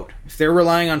figured out, if they're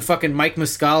relying on fucking Mike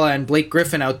Muscala and Blake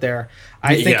Griffin out there,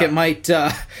 I think it might,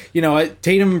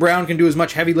 Tatum and Brown can do as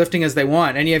much heavy lifting as they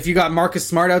want. And if you got Marcus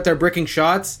Smart out there bricking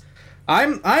shots,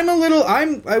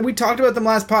 we talked about them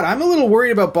last pod. I'm a little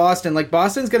worried about Boston. Like,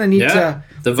 Boston's going to need to.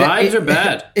 The vibes are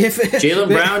bad. If Jaylen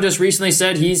Brown just recently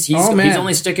said he's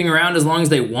only sticking around as long as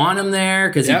they want him there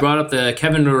because he brought up the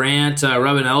Kevin Durant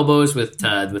rubbing elbows with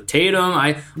Tatum.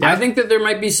 I think that there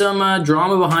might be some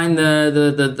drama behind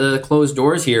the closed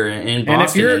doors here in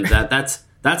Boston. And that's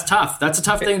tough. That's a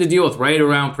tough thing to deal with right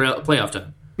around playoff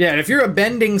time. Yeah, and if you're a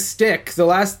bending stick, the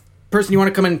last person you want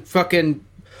to come and fucking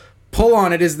pull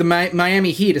on it is the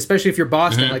Miami Heat, especially if you're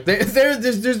Boston. Like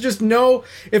there's just no.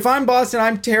 If I'm Boston,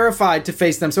 I'm terrified to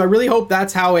face them. So I really hope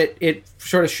that's how it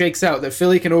sort of shakes out. That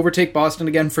Philly can overtake Boston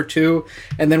again for 2,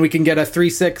 and then we can get a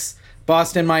 3-6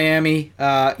 Boston Miami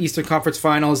Eastern Conference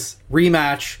Finals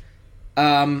rematch.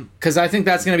 Because I think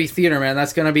that's going to be theater, man.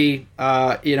 That's going to be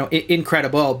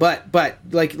incredible. But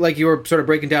like you were sort of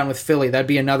breaking down with Philly, that'd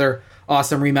be another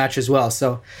awesome rematch as well.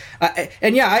 So, I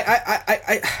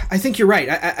think you're right.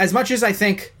 As much as I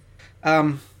think,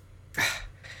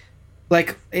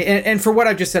 like, and for what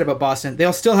I've just said about Boston,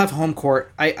 they'll still have home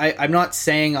court. I'm not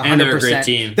saying 100%. And they're a great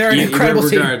team. They're an incredible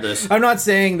team. Regardless. I'm not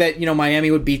saying that, Miami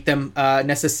would beat them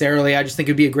necessarily. I just think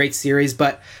it'd be a great series.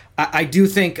 But I do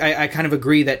think I kind of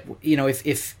agree that,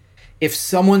 if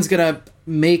someone's going to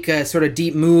make a sort of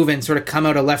deep move and sort of come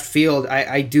out of left field,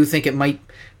 I do think it might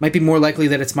be more likely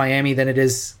that it's Miami than it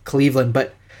is Cleveland.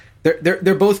 But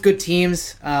they're both good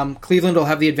teams. Cleveland will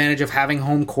have the advantage of having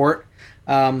home court.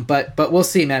 But we'll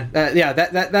see, man.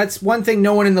 That's one thing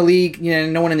no one in the league,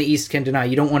 no one in the East can deny.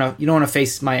 You don't want to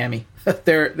face Miami.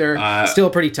 They're still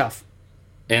pretty tough.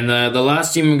 And the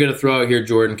last team I'm going to throw out here,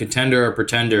 Jordan, contender or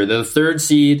pretender. They're the third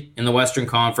seed in the Western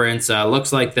Conference.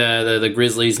 Looks like the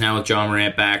Grizzlies now with John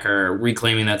Morant back are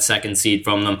reclaiming that second seed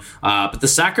from them. But the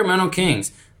Sacramento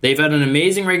Kings, they've had an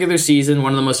amazing regular season,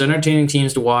 one of the most entertaining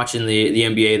teams to watch in the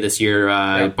NBA this year,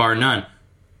 bar none.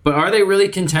 But are they really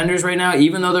contenders right now?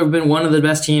 Even though they've been one of the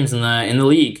best teams in the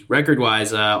league,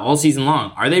 record-wise, all season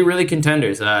long, are they really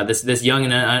contenders? This young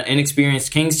and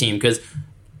inexperienced Kings team, because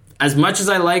as much as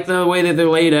I like the way that they're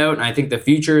laid out, and I think the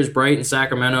future is bright in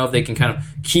Sacramento, if they can kind of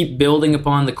keep building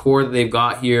upon the core that they've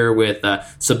got here with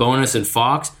Sabonis and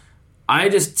Fox, I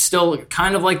just still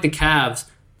kind of like the Cavs.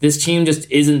 This team just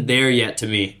isn't there yet to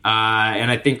me.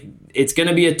 And I think it's going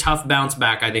to be a tough bounce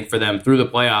back, I think, for them through the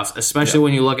playoffs, especially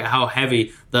when you look at how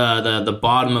heavy the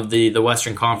bottom of the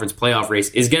Western Conference playoff race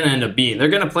is going to end up being. They're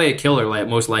going to play a killer,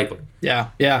 most likely. Yeah.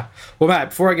 Well, Matt,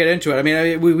 before I get into it, I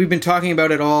mean, we've been talking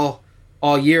about it all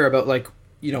year about, like,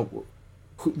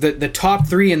 the top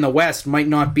three in the West might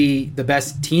not be the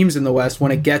best teams in the West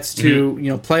when it gets to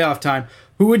playoff time.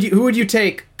 Who would you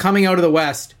take coming out of the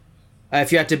West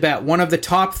if you had to bet? One of the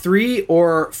top three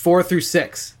or 4 through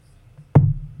 6?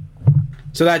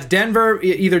 So that's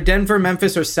either Denver,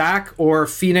 Memphis, or Sac, or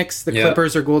Phoenix, the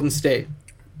Clippers, or Golden State.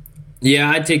 Yeah,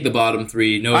 I'd take the bottom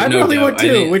three. No, I probably would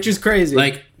too, which is crazy.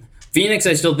 Like, Phoenix,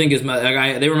 I still think is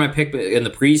they were my pick in the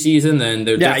preseason. Then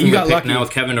they're definitely my pick now with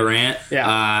Kevin Durant.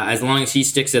 Yeah. As long as he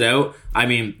sticks it out. I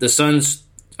mean, the Suns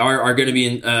are going to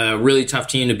be a really tough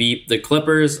team to beat. The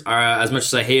Clippers are, as much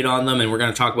as I hate on them, and we're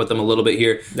going to talk about them a little bit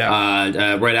here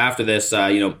right after this.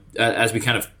 As we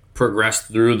kind of progress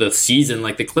through the season,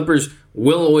 like, the Clippers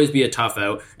will always be a tough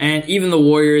out, and even the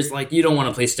Warriors, like, you don't want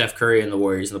to play Steph Curry and the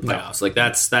Warriors in the playoffs. No. Like,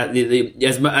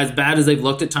 as bad as they've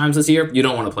looked at times this year, you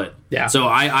don't want to play them. Yeah. So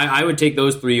I would take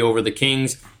those three over the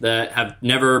Kings that have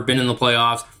never been in the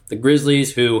playoffs, the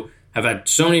Grizzlies, who have had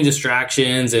so many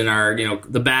distractions and are,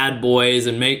 the bad boys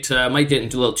and might get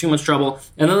into a little too much trouble.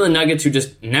 And then the Nuggets, who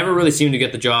just never really seem to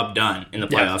get the job done in the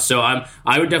playoffs. Yeah. So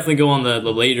I would definitely go on the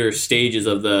later stages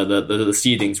of the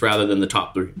seedings rather than the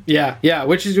top three. Yeah,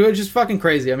 which is fucking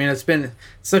crazy. I mean, it's been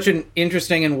such an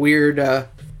interesting and weird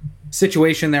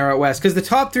situation there at West, because the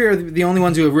top three are the only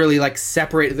ones who have really, like,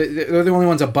 separated. They're the only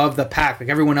ones above the pack. Like,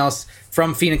 everyone else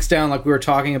from Phoenix down, like we were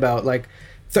talking about, like,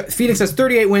 Phoenix has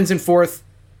 38 wins in 4th.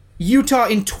 Utah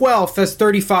in 12th has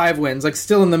 35 wins, like,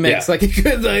 still in the mix. Yeah. Like,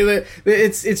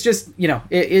 it's just,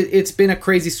 it's been a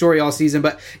crazy story all season.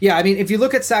 But yeah, I mean, if you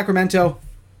look at Sacramento,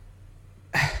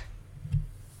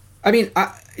 I mean,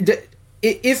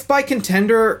 if by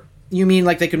contender you mean,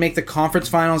 like, they could make the conference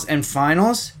finals and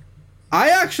finals, I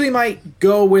actually might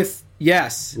go with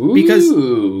yes. Because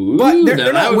but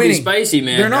they're not winning. Be spicy,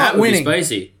 man. They're not winning. Be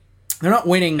spicy. They're not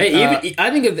winning. Hey, I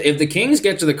think if the Kings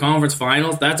get to the conference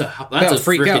finals, that's a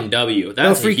freaking W.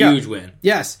 That's a huge win.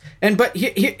 Yes, but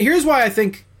here's why I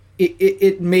think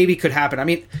it maybe could happen. I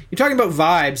mean, you're talking about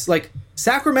vibes. Like,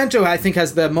 Sacramento, I think,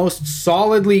 has the most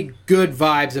solidly good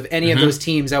vibes of any of those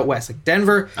teams out west. Like,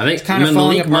 Denver, I think, kind of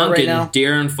falling apart Monk right now.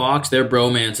 De'Aaron Fox, their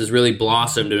bromance has really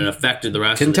blossomed and affected the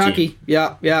rest of the team. Kentucky,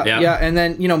 yeah. And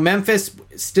then, Memphis,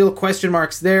 still question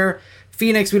marks there.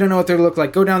 Phoenix, we don't know what they look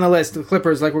like. Go down the list. The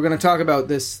Clippers, like, we're going to talk about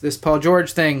this Paul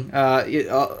George thing. Down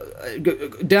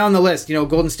the list,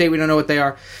 Golden State, we don't know what they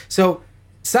are. So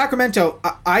Sacramento,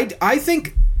 I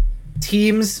think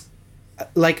teams,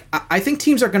 like, I think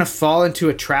teams are going to fall into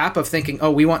a trap of thinking, oh,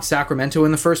 we want Sacramento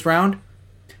in the first round.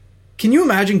 Can you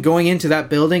imagine going into that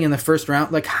building in the first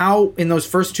round? Like, how, in those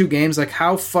first 2 games, like,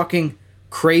 how fucking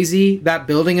crazy that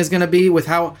building is going to be with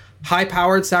how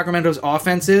high-powered Sacramento's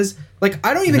offense is. Like,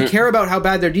 I don't even care about how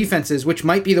bad their defense is, which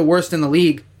might be the worst in the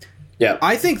league. Yeah,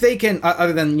 I think they can,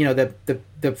 other than,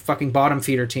 the fucking bottom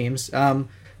feeder teams.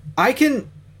 I can,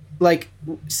 like,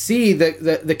 see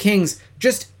the Kings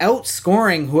just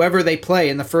outscoring whoever they play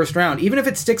in the first round, even if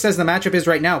it sticks as the matchup is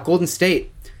right now. Golden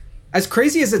State. As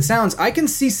crazy as it sounds, I can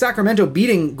see Sacramento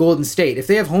beating Golden State if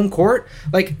they have home court.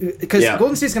 Like, because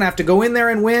Golden State's going to have to go in there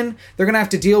and win. They're going to have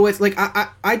to deal with, like,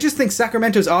 I just think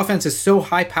Sacramento's offense is so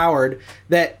high-powered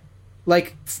that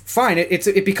like fine,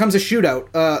 it becomes a shootout,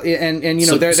 and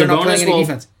they're not playing any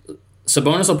defense.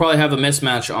 Sabonis will probably have a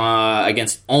mismatch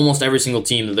against almost every single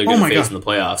team that they're going to face in the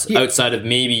playoffs, outside of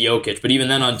maybe Jokic. But even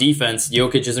then, on defense,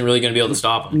 Jokic isn't really going to be able to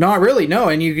stop him. Not really, no.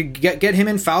 And you could get him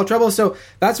in foul trouble. So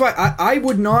that's why I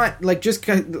would not, like, just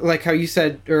like how you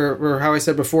said, or how I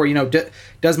said before,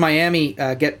 does Miami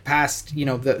get past,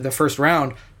 the first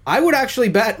round? I would actually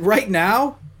bet right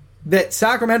now that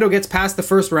Sacramento gets past the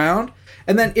first round.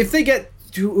 And then if they get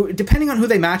to, depending on who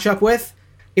they match up with,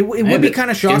 it would be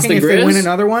kind of shocking if they win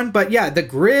another one. But yeah, the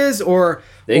Grizz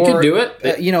they could do it.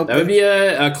 That would be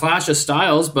a clash of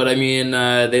styles. But I mean,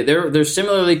 they're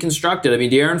similarly constructed. I mean,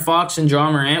 De'Aaron Fox and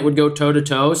John Morant would go toe to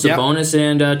toe. Sabonis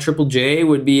and Triple J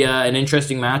would be an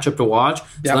interesting matchup to watch.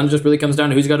 So then it just really comes down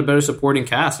to who's got a better supporting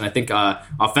cast. And I think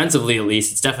offensively, at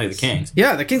least, it's definitely the Kings.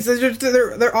 Yeah, the Kings.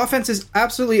 Their offense is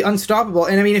absolutely unstoppable.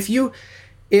 And I mean, if you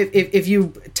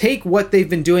take what they've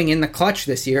been doing in the clutch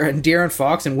this year and De'Aaron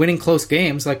Fox and winning close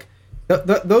games, like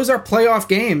those are playoff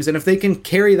games, and if they can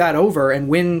carry that over and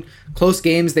win close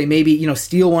games, they maybe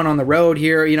steal one on the road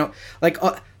here.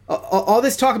 All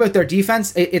this talk about their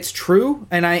defense, it's true,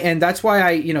 and that's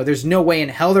why there's no way in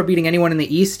hell they're beating anyone in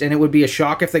the East, and it would be a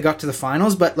shock if they got to the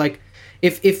finals. But like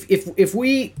if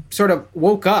we sort of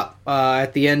woke up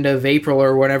at the end of April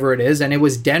or whatever it is, and it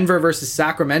was Denver versus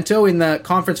Sacramento in the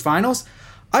conference finals,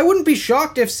 I wouldn't be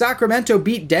shocked if Sacramento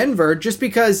beat Denver, just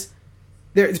because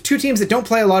they're the two teams that don't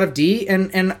play a lot of D.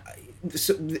 And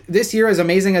so this year, as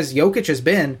amazing as Jokic has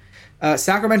been,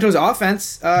 Sacramento's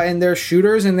offense and their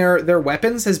shooters and their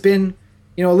weapons has been,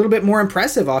 a little bit more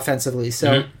impressive offensively.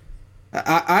 So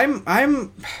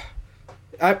I'm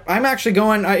actually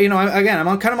going.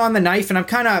 I'm kind of on the knife, and I'm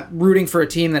kind of rooting for a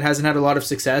team that hasn't had a lot of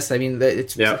success. I mean,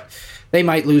 they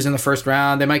might lose in the first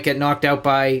round. They might get knocked out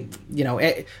by,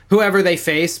 whoever they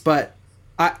face. But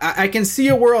I can see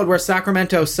a world where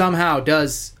Sacramento somehow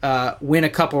does win a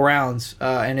couple rounds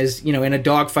and is, in a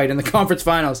dogfight in the conference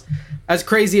finals. As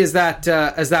crazy as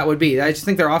that would be, I just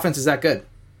think their offense is that good.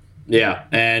 Yeah,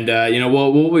 and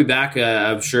we'll be back,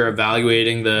 I'm sure,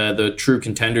 evaluating the true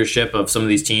contendership of some of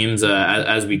these teams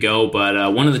as we go.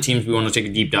 But one of the teams we want to take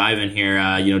a deep dive in here,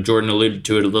 Jordan alluded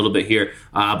to it a little bit here,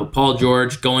 but Paul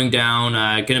George going down,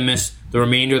 going to miss the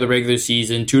remainder of the regular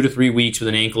season, 2 to 3 weeks with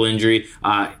an ankle injury.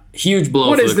 Huge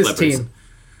blow for the Clippers. What is this team?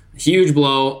 Huge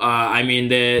blow. I mean,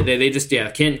 they just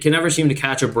can never seem to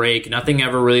catch a break. Nothing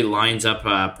ever really lines up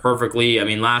perfectly. I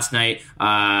mean, last night,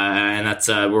 and that's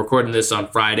we're recording this on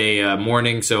Friday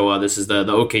morning, so this is the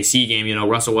OKC game.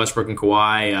 Russell Westbrook and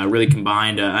Kawhi really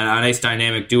combined a nice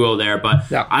dynamic duo there. But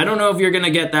I don't know if you're going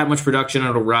to get that much production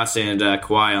out of Russ and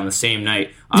Kawhi on the same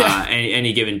night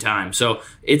any given time. So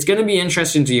it's going to be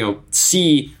interesting to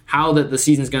see how the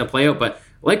season's going to play out. But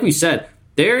like we said,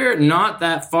 they're not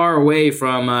that far away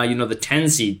from, the 10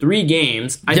 seed. 3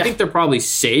 games. I think they're probably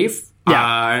safe.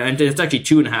 And it's actually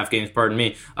 2.5 games, pardon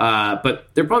me. But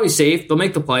they're probably safe. They'll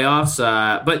make the playoffs.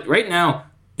 But right now,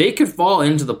 they could fall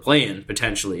into the play-in,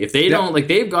 potentially. If they don't,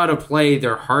 they've got to play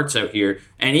their hearts out here.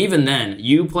 And even then,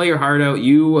 you play your heart out.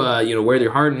 You, wear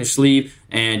your heart on your sleeve.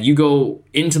 And you go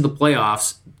into the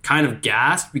playoffs kind of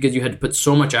gassed because you had to put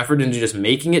so much effort into just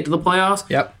making it to the playoffs.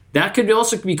 Yep. That could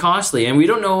also be costly, and we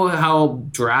don't know how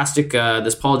drastic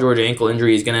this Paul George ankle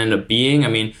injury is going to end up being. I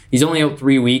mean, he's only out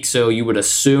 3 weeks, so you would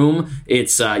assume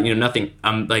it's nothing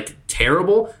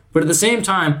terrible. But at the same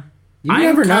time,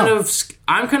 I'm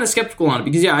kind of skeptical on it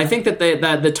because I think that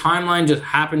the timeline just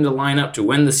happened to line up to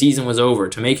when the season was over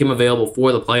to make him available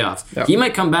for the playoffs. Yep. He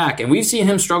might come back, and we've seen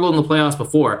him struggle in the playoffs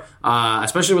before,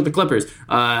 especially with the Clippers.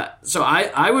 So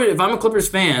I would, if I'm a Clippers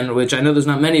fan, which I know there's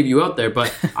not many of you out there,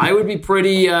 but I would be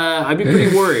pretty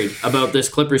worried about this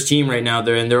Clippers team right now.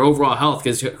 They're in their overall health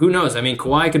because who knows? I mean,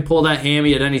 Kawhi could pull that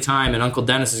hammy at any time, and Uncle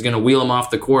Dennis is going to wheel him off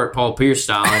the court, Paul Pierce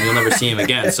style, and you'll never see him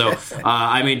again. So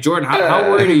Jordan, how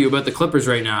worried are you about the Clippers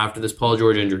right now after this Paul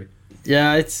George injury?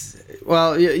 Yeah, it's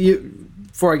you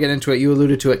before I get into it, you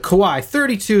alluded to it. Kawhi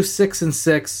 32, 6 and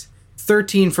 6,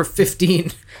 13 for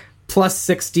 15 plus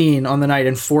 16 on the night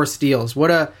and 4 steals.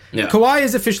 Kawhi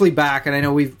is officially back, and I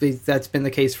know that's been the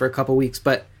case for a couple weeks,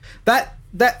 but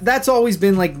that's always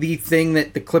been like the thing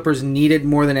that the Clippers needed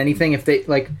more than anything. If they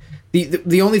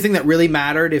the only thing that really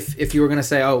mattered if you were going to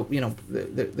say,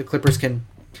 the Clippers can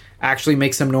actually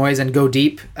make some noise and go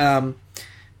deep.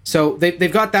 So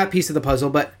they've got that piece of the puzzle,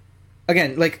 but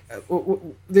again,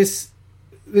 this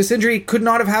injury could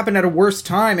not have happened at a worse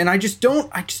time, and I just don't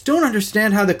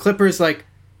understand how the Clippers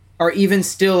are even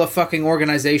still a fucking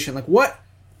organization.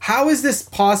 How is this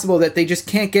possible that they just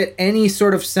can't get any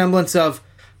sort of semblance of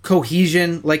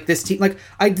cohesion like this team?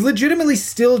 I legitimately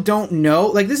still don't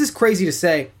know. This is crazy to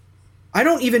say. I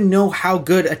don't even know how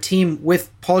good a team with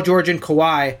Paul George and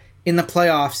Kawhi in the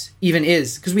playoffs even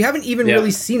is, because we haven't even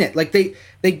really seen it. Like they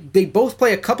both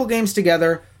play a couple games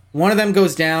together. One of them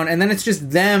goes down, and then it's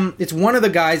just them. It's one of the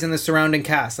guys in the surrounding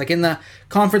cast. Like in the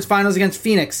conference finals against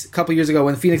Phoenix a couple years ago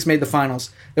when Phoenix made the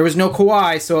finals, there was no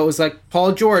Kawhi, so it was like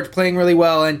Paul George playing really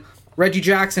well and Reggie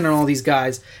Jackson and all these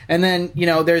guys. And then,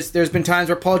 there's been times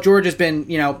where Paul George has been,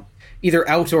 either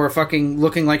out or fucking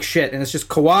looking like shit, and it's just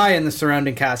Kawhi and the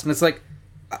surrounding cast. And it's like,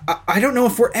 I don't know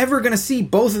if we're ever going to see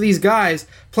both of these guys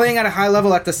playing at a high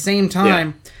level at the same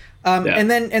time. And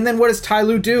then what does Ty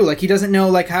Lue do? Like, he doesn't know,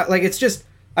 like, how, like, it's just,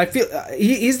 I feel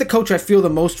he's the coach I feel the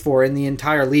most for in the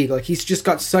entire league. Like, he's just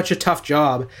got such a tough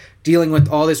job dealing with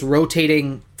all this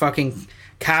rotating fucking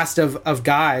cast of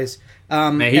guys.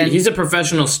 He's a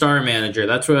professional star manager.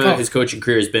 That's what his coaching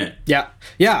career has been. Yeah,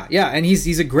 and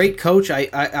he's a great coach.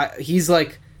 He's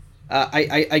like,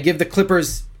 I give the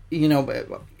Clippers,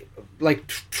 like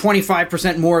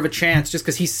 25% more of a chance just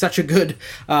because he's such a good,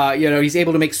 he's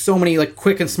able to make so many like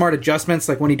quick and smart adjustments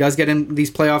like when he does get in these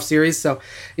playoff series. So,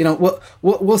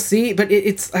 we'll see. But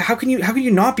it's how can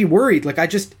you not be worried? Like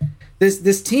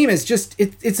this team is just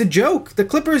it's a joke. The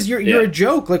Clippers, you're a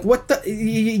joke. Like what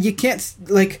you can't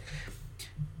like.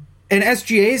 And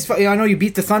SGA's, I know you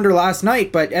beat the Thunder last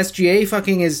night, but SGA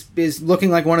fucking is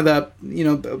looking like one of the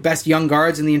best young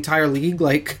guards in the entire league,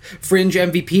 like fringe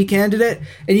MVP candidate.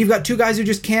 And you've got two guys who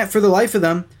just can't, for the life of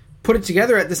them, put it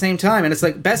together at the same time. And it's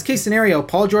like best case scenario,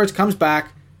 Paul George comes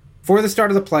back for the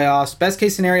start of the playoffs. Best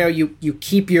case scenario, you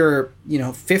keep your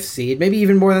fifth seed, maybe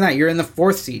even more than that. You're in the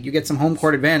fourth seed. You get some home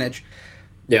court advantage.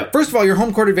 Yeah. First of all, your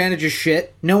home court advantage is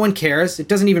shit. No one cares. It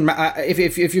doesn't even matter if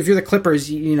you're the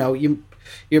Clippers.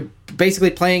 You're basically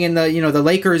playing in the the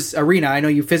Lakers arena. I know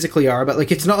you physically are, but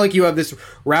like it's not like you have this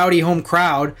rowdy home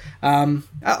crowd.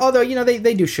 Although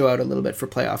they do show out a little bit for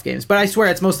playoff games, but I swear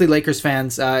it's mostly Lakers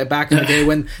fans. Back in the day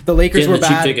when the Lakers were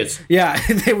bad, cheap tickets. Yeah,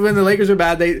 when the Lakers were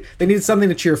bad, they needed something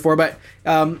to cheer for. But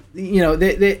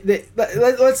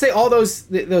let's say all those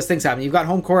things happen. You've got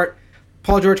home court.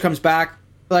 Paul George comes back.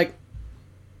 Like,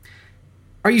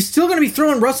 are you still going to be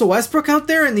throwing Russell Westbrook out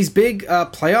there in these big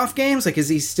playoff games? Like, is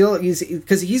he still?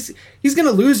 Because he's going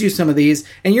to lose you some of these,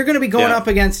 and you're going to be going up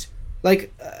against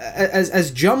like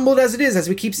as jumbled as it is, as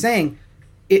we keep saying.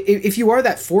 If you are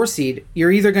that 4 seed,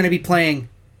 you're either going to be playing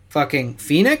fucking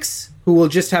Phoenix, who will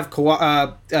just have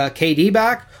KD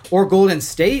back, or Golden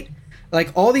State. Like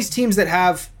all these teams that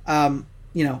have a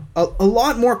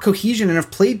lot more cohesion and have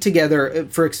played together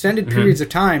for extended periods of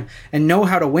time and know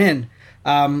how to win.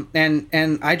 And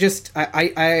I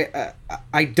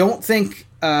don't think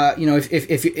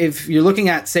if you're looking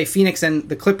at, say, Phoenix and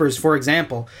the Clippers, for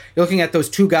example, you're looking at those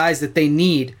two guys that they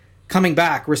need coming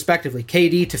back respectively,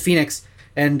 KD to Phoenix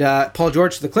and Paul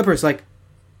George to the Clippers. Like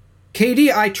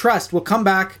KD, I trust, will come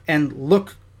back and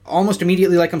look almost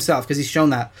immediately like himself because he's shown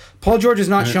that. Paul George has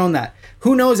not shown that.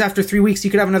 Who knows, after 3 weeks,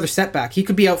 he could have another setback. He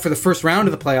could be out for the first round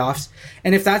of the playoffs.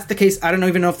 And if that's the case, I don't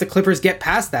even know if the Clippers get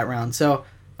past that round. So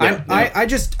I don't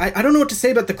know what to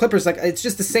say about the Clippers. Like, it's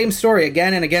just the same story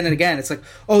again and again and again. It's like,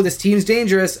 oh, this team's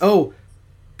dangerous. Oh,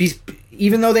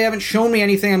 even though they haven't shown me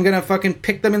anything, I'm going to fucking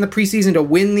pick them in the preseason to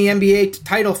win the NBA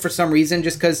title for some reason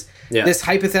just because this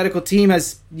hypothetical team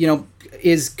is going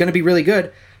to be really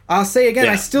good. I'll say again,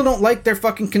 I still don't like their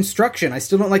fucking construction. I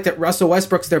still don't like that Russell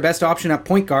Westbrook's their best option at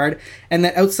point guard, and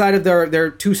that outside of their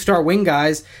 2-star wing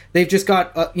guys, they've just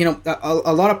got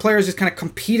a lot of players just kind of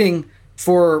competing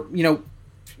for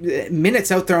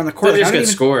minutes out there on the court. They just got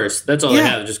scores. That's all they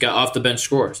have. They just got off the bench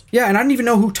scores. Yeah, and I don't even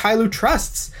know who Ty Lue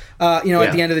trusts. At the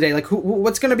end of the day, like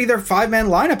what's going to be their 5-man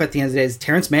lineup at the end of the day? Is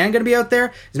Terrence Mann going to be out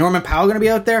there? Is Norman Powell going to be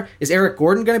out there? Is Eric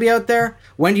Gordon going to be out there?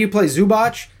 When do you play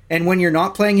Zubac? And when you're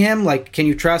not playing him, like, can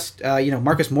you trust,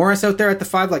 Marcus Morris out there at the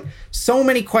 5? Like, so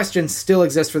many questions still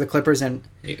exist for the Clippers. And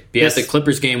be at the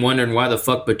Clippers game wondering why the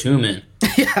fuck Batum in.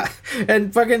 Yeah,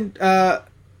 and fucking, Paul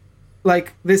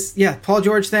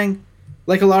George thing,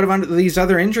 like a lot of these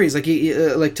other injuries, like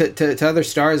to other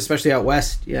stars, especially out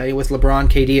west, with LeBron,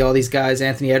 KD, all these guys,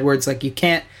 Anthony Edwards, like you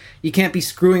can't be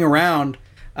screwing around.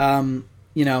 It's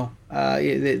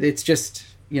just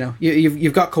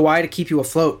you've got Kawhi to keep you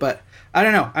afloat, but. I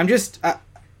don't know. I'm just, I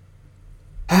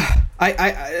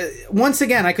once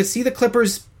again, I could see the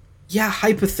Clippers,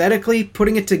 hypothetically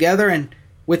putting it together and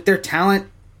with their talent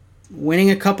winning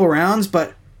a couple rounds,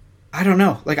 but I don't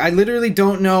know. Like, I literally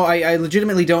don't know. I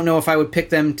legitimately don't know if I would pick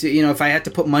them to, if I had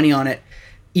to put money on it,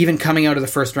 even coming out of the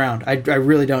first round. I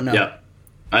really don't know. Yeah.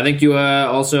 I think you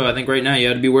also. I think right now you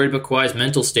have to be worried about Kawhi's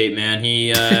mental state, man.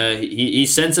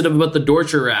 He's sensitive about the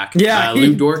Dortcher rack. Yeah,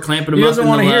 Luke Dort clamping him up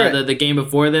in the game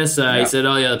before this. Yeah. He said,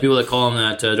 "Oh yeah, the people that call him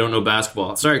that don't know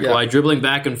basketball." Sorry, Kawhi, dribbling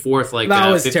back and forth like a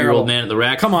 50-year-old man at the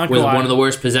rack. Come on, was Kawhi. one of the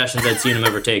worst possessions I'd seen him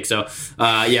ever take. So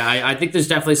I think there's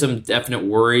definitely some definite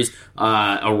worries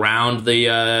around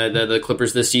the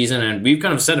Clippers this season, and we've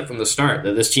kind of said it from the start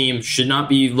that this team should not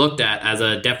be looked at as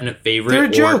a definite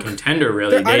favorite or contender.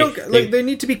 Really, they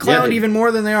need to be clowned even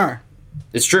more than they are.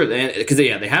 It's true, because they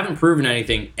haven't proven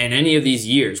anything in any of these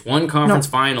years. One conference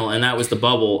final, and that was the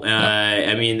bubble.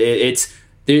 I mean,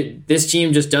 this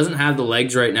team just doesn't have the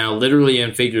legs right now, literally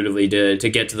and figuratively, to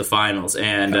get to the finals.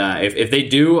 And if they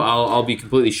do, I'll be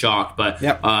completely shocked. But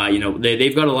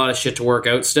they've got a lot of shit to work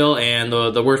out still. And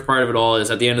the worst part of it all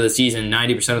is at the end of the season,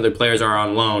 90% of their players are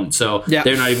on loan, so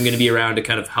they're not even going to be around to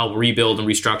kind of help rebuild and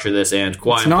restructure this. And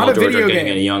Kawhi and Paul George aren't getting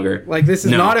any younger. Like, this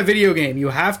is not a video game. You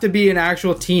have to be an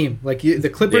actual team. Like, the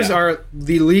Clippers are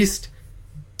the least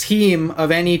team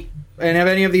of any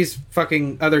of these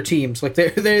fucking other teams. Like,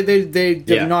 they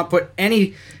did not put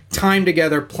any time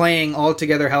together playing all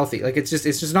together healthy. Like, it's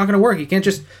just not going to work. You can't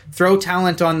just throw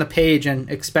talent on the page and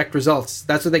expect results.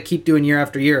 That's what they keep doing year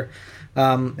after year.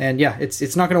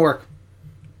 It's not going to work.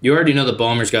 You already know the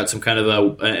Bombers got some kind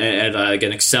of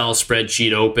an Excel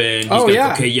spreadsheet open.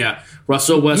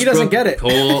 Russell Westbrook. He doesn't get it.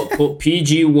 Pull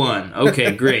PG1.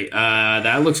 Okay, great.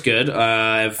 That looks good.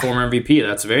 Former MVP.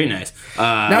 That's very nice.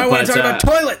 Now I want to talk about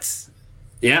toilets.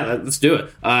 Yeah, let's do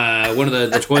it. One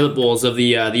of the toilet bowls of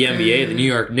the NBA, the New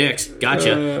York Knicks.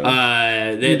 Gotcha.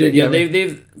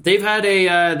 They've had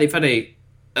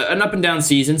an up and down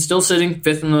season, still sitting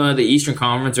fifth in the Eastern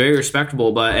Conference, very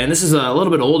respectable. And this is a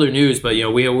little bit older news, but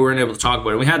we weren't able to talk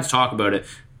about it. We had to talk about it.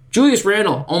 Julius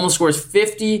Randle almost scores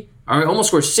 60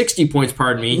 points,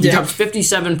 pardon me. He drops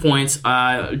 57 points,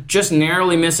 just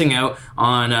narrowly missing out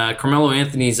on Carmelo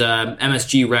Anthony's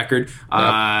MSG record,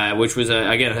 which was,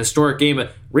 again, a historic game.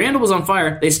 But Randle was on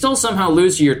fire. They still somehow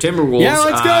lose to your Timberwolves. Yeah,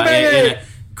 let's go, baby! In a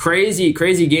crazy,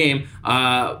 crazy game.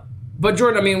 But,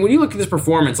 Jordan, I mean, when you look at this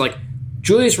performance, like,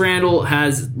 Julius Randle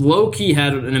has low-key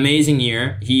had an amazing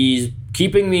year. He's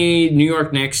keeping the New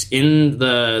York Knicks in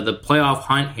the playoff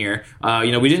hunt here.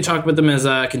 We didn't talk about them as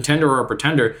a contender or a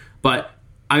pretender, but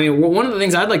I mean, one of the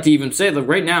things I'd like to even say, like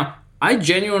right now, I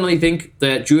genuinely think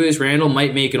that Julius Randle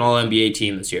might make an All-NBA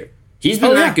team this year. He's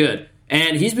been that good,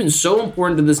 and he's been so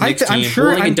important to this Knicks team,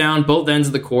 holding it down both ends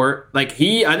of the court. Like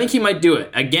I think he might do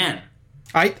it again.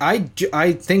 I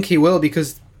think he will,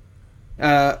 because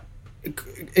a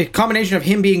combination of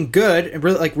him being good and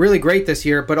really great this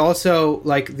year, but also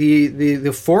like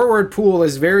the forward pool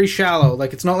is very shallow.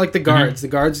 Like, it's not like the guards. Mm-hmm.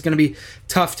 The guards is going to be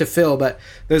tough to fill, but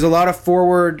there's a lot of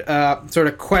forward sort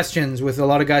of questions with a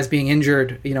lot of guys being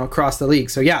injured, across the league.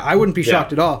 So yeah, I wouldn't be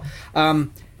shocked at all.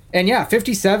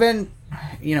 57.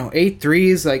 8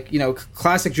 threes,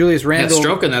 classic Julius Randle. Yeah,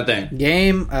 stroking that thing.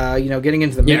 Game, getting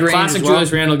into the mid-range. Classic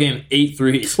Julius Randle game, 8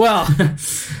 threes. Well, 14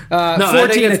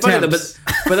 attempts. Funny,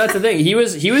 but that's the thing. He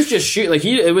was just shooting. Like,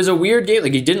 it was a weird game.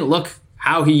 Like, he didn't look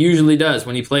how he usually does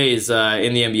when he plays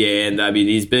in the NBA. And I mean,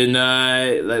 he's been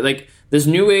this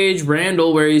new age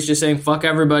Randle where he's just saying "fuck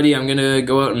everybody, I'm gonna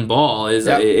go out and ball." It's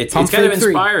kind of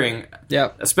inspiring.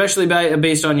 Yeah, especially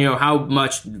based on how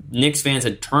much Knicks fans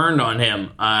had turned on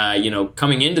him,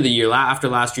 coming into the year after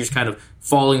last year's kind of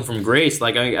falling from grace.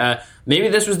 Like, maybe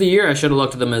this was the year I should have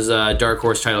looked at them as dark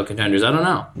horse title contenders. I don't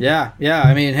know. Yeah.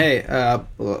 I mean, hey,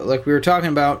 like we were talking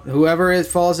about, whoever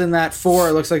falls in that 4,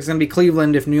 it looks like it's going to be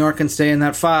Cleveland if New York can stay in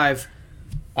that 5.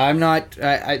 I'm not.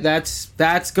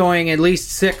 That's going at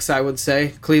least 6, I would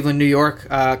say. Cleveland, New York,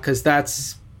 because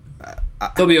that's.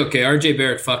 They'll be okay. RJ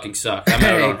Barrett fucking sucks. I'm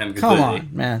out on him completely. Come on,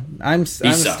 man. I'm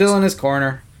still in his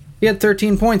corner. He had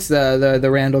 13 points the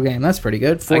Randle game. That's pretty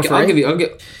good. I'll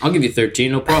give you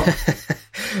 13. No problem.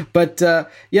 But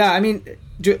I mean,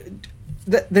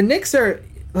 the Knicks are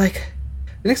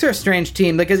a strange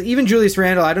team. Because even Julius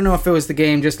Randle, I don't know if it was the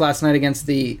game just last night against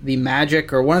the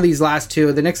Magic or one of these last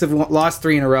 2. The Knicks have lost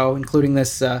 3 in a row, including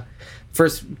this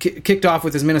first kicked off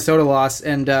with his Minnesota loss,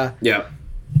 and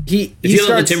If you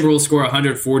let the Timberwolves score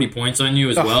 140 points on you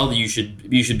as well, you should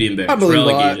be embarrassed.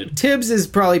 Relegated. Tibbs has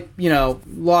probably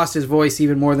lost his voice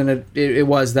even more than it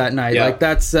was that night. Yeah. Like,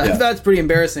 that's pretty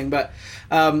embarrassing. But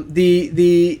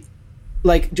Julius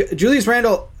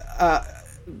Randle,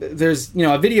 there's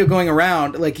a video going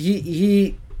around. Like,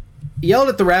 he yelled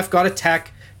at the ref, got a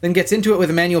tech, then gets into it with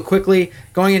Emmanuel quickly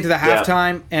going into the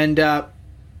halftime, and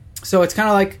so it's kind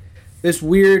of like this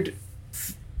weird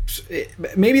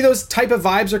maybe those type of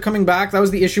vibes are coming back. That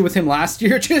was the issue with him last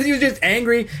year. He was just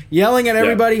angry, yelling at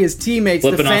everybody, his teammates,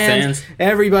 flipping the fans,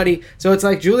 everybody. So it's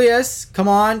like, Julius, come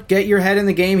on, get your head in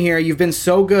the game here. You've been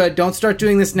so good. Don't start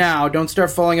doing this now. Don't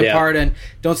start falling apart, and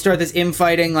don't start this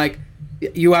infighting. Like,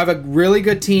 you have a really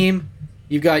good team.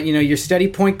 You've got, your steady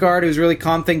point guard who's really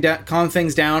calm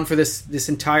things down for this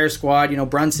entire squad.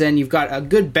 Brunson. You've got a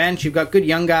good bench. You've got good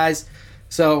young guys.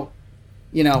 So,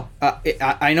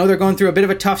 I know they're going through a bit of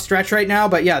a tough stretch right now,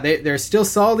 but yeah, they're still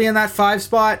solidly in that 5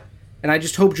 spot, and I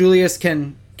just hope Julius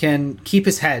can keep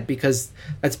his head, because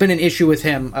that's been an issue with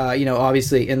him,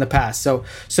 obviously in the past. So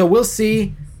we'll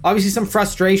see. Obviously, some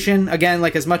frustration again.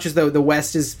 Like, as much as the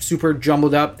West is super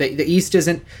jumbled up, the East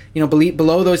isn't.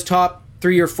 Below those top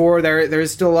 3 or 4, there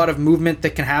is still a lot of movement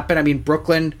that can happen. I mean,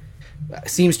 Brooklyn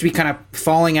seems to be kind of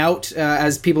falling out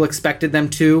as people expected them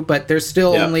to, but they're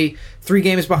still only 3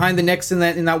 games behind the Knicks in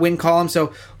that win column.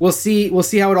 So we'll see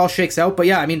how it all shakes out. But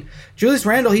yeah, I mean, Julius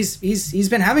Randle, he's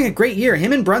been having a great year.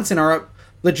 Him and Brunson are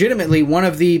legitimately one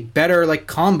of the better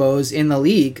combos in the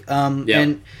league.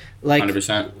 And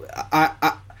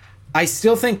 100%. I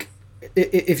still think,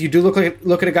 if you do look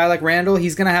at a guy like Randle,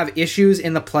 he's going to have issues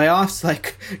in the playoffs,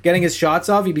 like getting his shots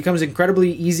off. He becomes incredibly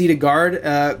easy to guard.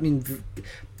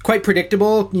 Quite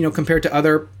predictable, compared to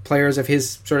other players of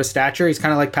his sort of stature. He's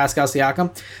kind of like Pascal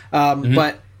Siakam.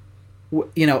 But,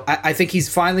 I think he's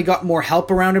finally got more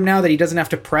help around him now that he doesn't have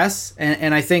to press.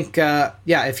 And I think,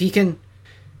 if he can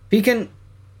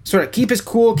sort of keep his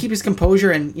cool, keep his composure,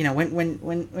 and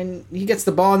when he gets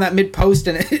the ball in that mid post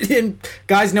and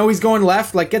guys know he's going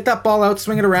left, like, get that ball out,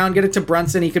 swing it around, get it to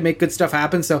Brunson. He could make good stuff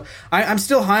happen. So I'm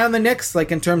still high on the Knicks,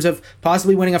 like, in terms of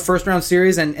possibly winning a first round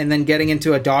series and then getting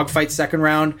into a dogfight second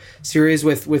round series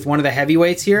with one of the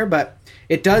heavyweights here. But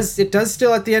it does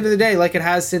still, at the end of the day, like it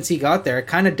has since he got there, it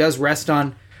kind of does rest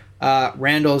on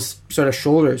Randle's sort of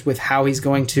shoulders with how he's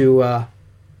going to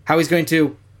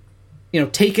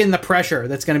take in the pressure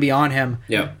that's going to be on him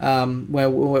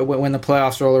when the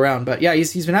playoffs roll around. But yeah,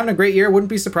 he's been having a great year. Wouldn't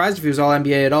be surprised if he was all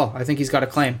NBA at all. I think he's got a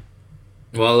claim.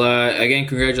 Well, again,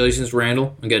 congratulations,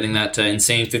 Randle, on getting that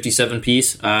insane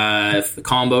 57-piece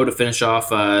combo to finish off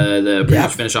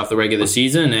finish off the regular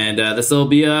season, and this will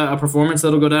be a performance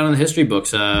that'll go down in the history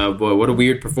books. Boy, what a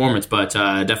weird performance, but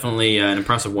definitely an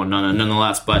impressive one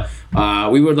nonetheless. But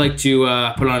we would like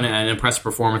to put on an impressive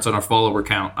performance on our follower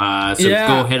count.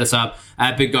 Go hit us up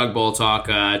at Big Dog Ball Talk,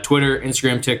 Twitter,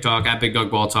 Instagram, TikTok, at Big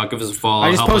Dog Ball Talk. Give us a follow.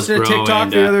 I just posted a TikTok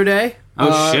the other day.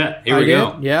 Oh, shit. Here we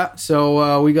go. Yeah,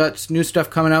 so we got new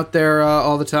stuff coming out there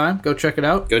all the time. Go check it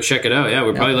out. Yeah,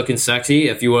 we're probably looking sexy.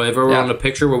 If you ever want a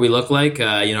picture what we look like,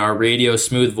 our radio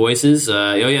smooth voices.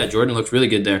 Jordan looks really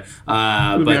good there.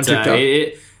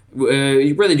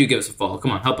 You really do give us a follow. Come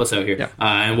on, help us out here. Yeah.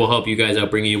 And we'll help you guys out,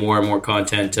 bringing you more and more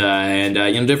content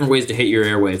and different ways to hit your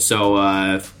airwaves.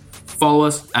 So follow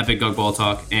us at Big Dog Ball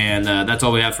Talk, and that's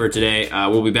all we have for today.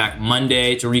 We'll be back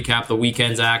Monday to recap the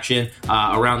weekend's action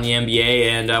around the NBA,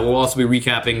 and we'll also be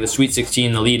recapping the Sweet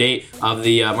 16, the Elite 8 of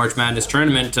the March Madness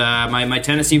tournament. My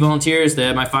Tennessee Volunteers,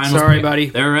 my finals. Sorry,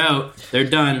 buddy. They're out. They're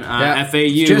done.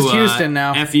 FAU. Just Houston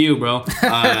now. FU, bro.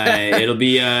 It'll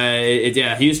be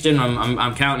Houston.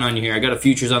 I'm counting on you here. I got a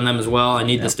futures on them as well. I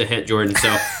need this to hit, Jordan.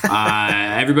 So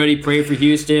everybody pray for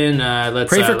Houston. Let's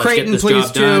pray for Creighton,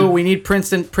 please, too. Done. We need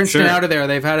Princeton out of there.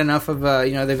 They've had enough of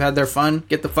they've had their fun.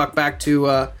 Get the fuck back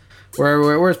to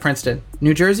where's Princeton?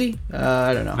 New Jersey?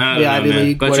 I don't know. Ivy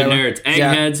League. Bunch of nerds.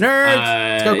 Eggheads. Nerds.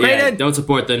 Let's go Creighton. Don't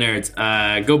support the nerds.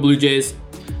 Go Blue Jays.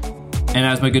 And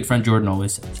as my good friend Jordan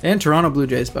always says. And Toronto Blue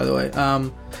Jays, by the way.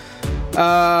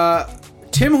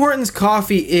 Tim Hortons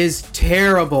coffee is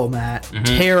terrible, Matt. Mm-hmm.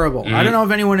 Terrible. Mm-hmm. I don't know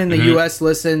if anyone in the U.S.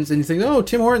 listens and you think, oh,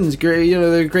 Tim Hortons, great.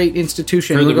 They're a great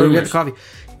institution. We'll go get the coffee.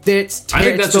 I think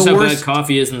that's just how bad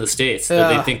coffee is in the States.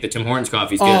 That they think that Tim Hortons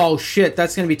coffee is good. Oh shit,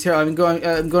 that's gonna be terrible. I'm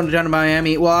going down to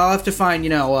Miami. Well, I'll have to find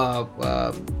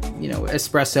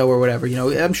espresso or whatever.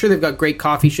 I'm sure they've got great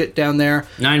coffee shit down there.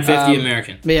 $9.50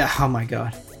 American. Yeah. Oh my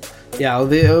god. Yeah, I'm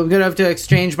gonna have to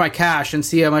exchange my cash and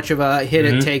see how much of a hit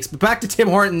it takes. But back to Tim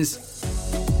Hortons.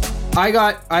 I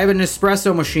have an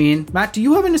espresso machine. Matt, do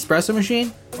you have an espresso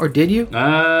machine? Or did you?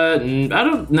 I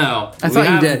don't know. I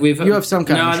thought you did. You have some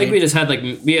kind of machine. No, I think we just had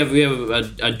we have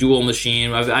a dual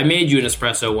machine. I made you an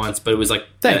espresso once, but it was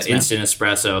instant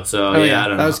espresso. So I don't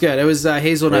know. That was good. It was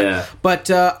hazelnut. Yeah. But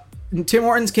Tim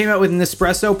Hortons came out with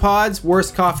Nespresso pods.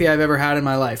 Worst coffee I've ever had in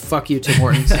my life. Fuck you, Tim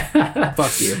Hortons.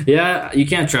 Fuck you. Yeah, you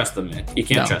can't trust them, man. You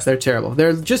can't trust them. They're terrible.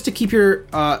 They're just to keep your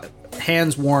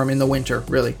hands warm in the winter,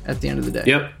 really, at the end of the day.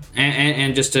 Yep.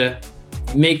 And just to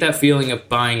make that feeling of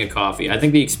buying a coffee. I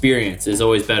think the experience is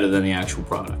always better than the actual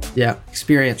product. Yeah,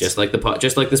 experience. Just like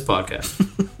this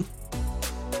podcast.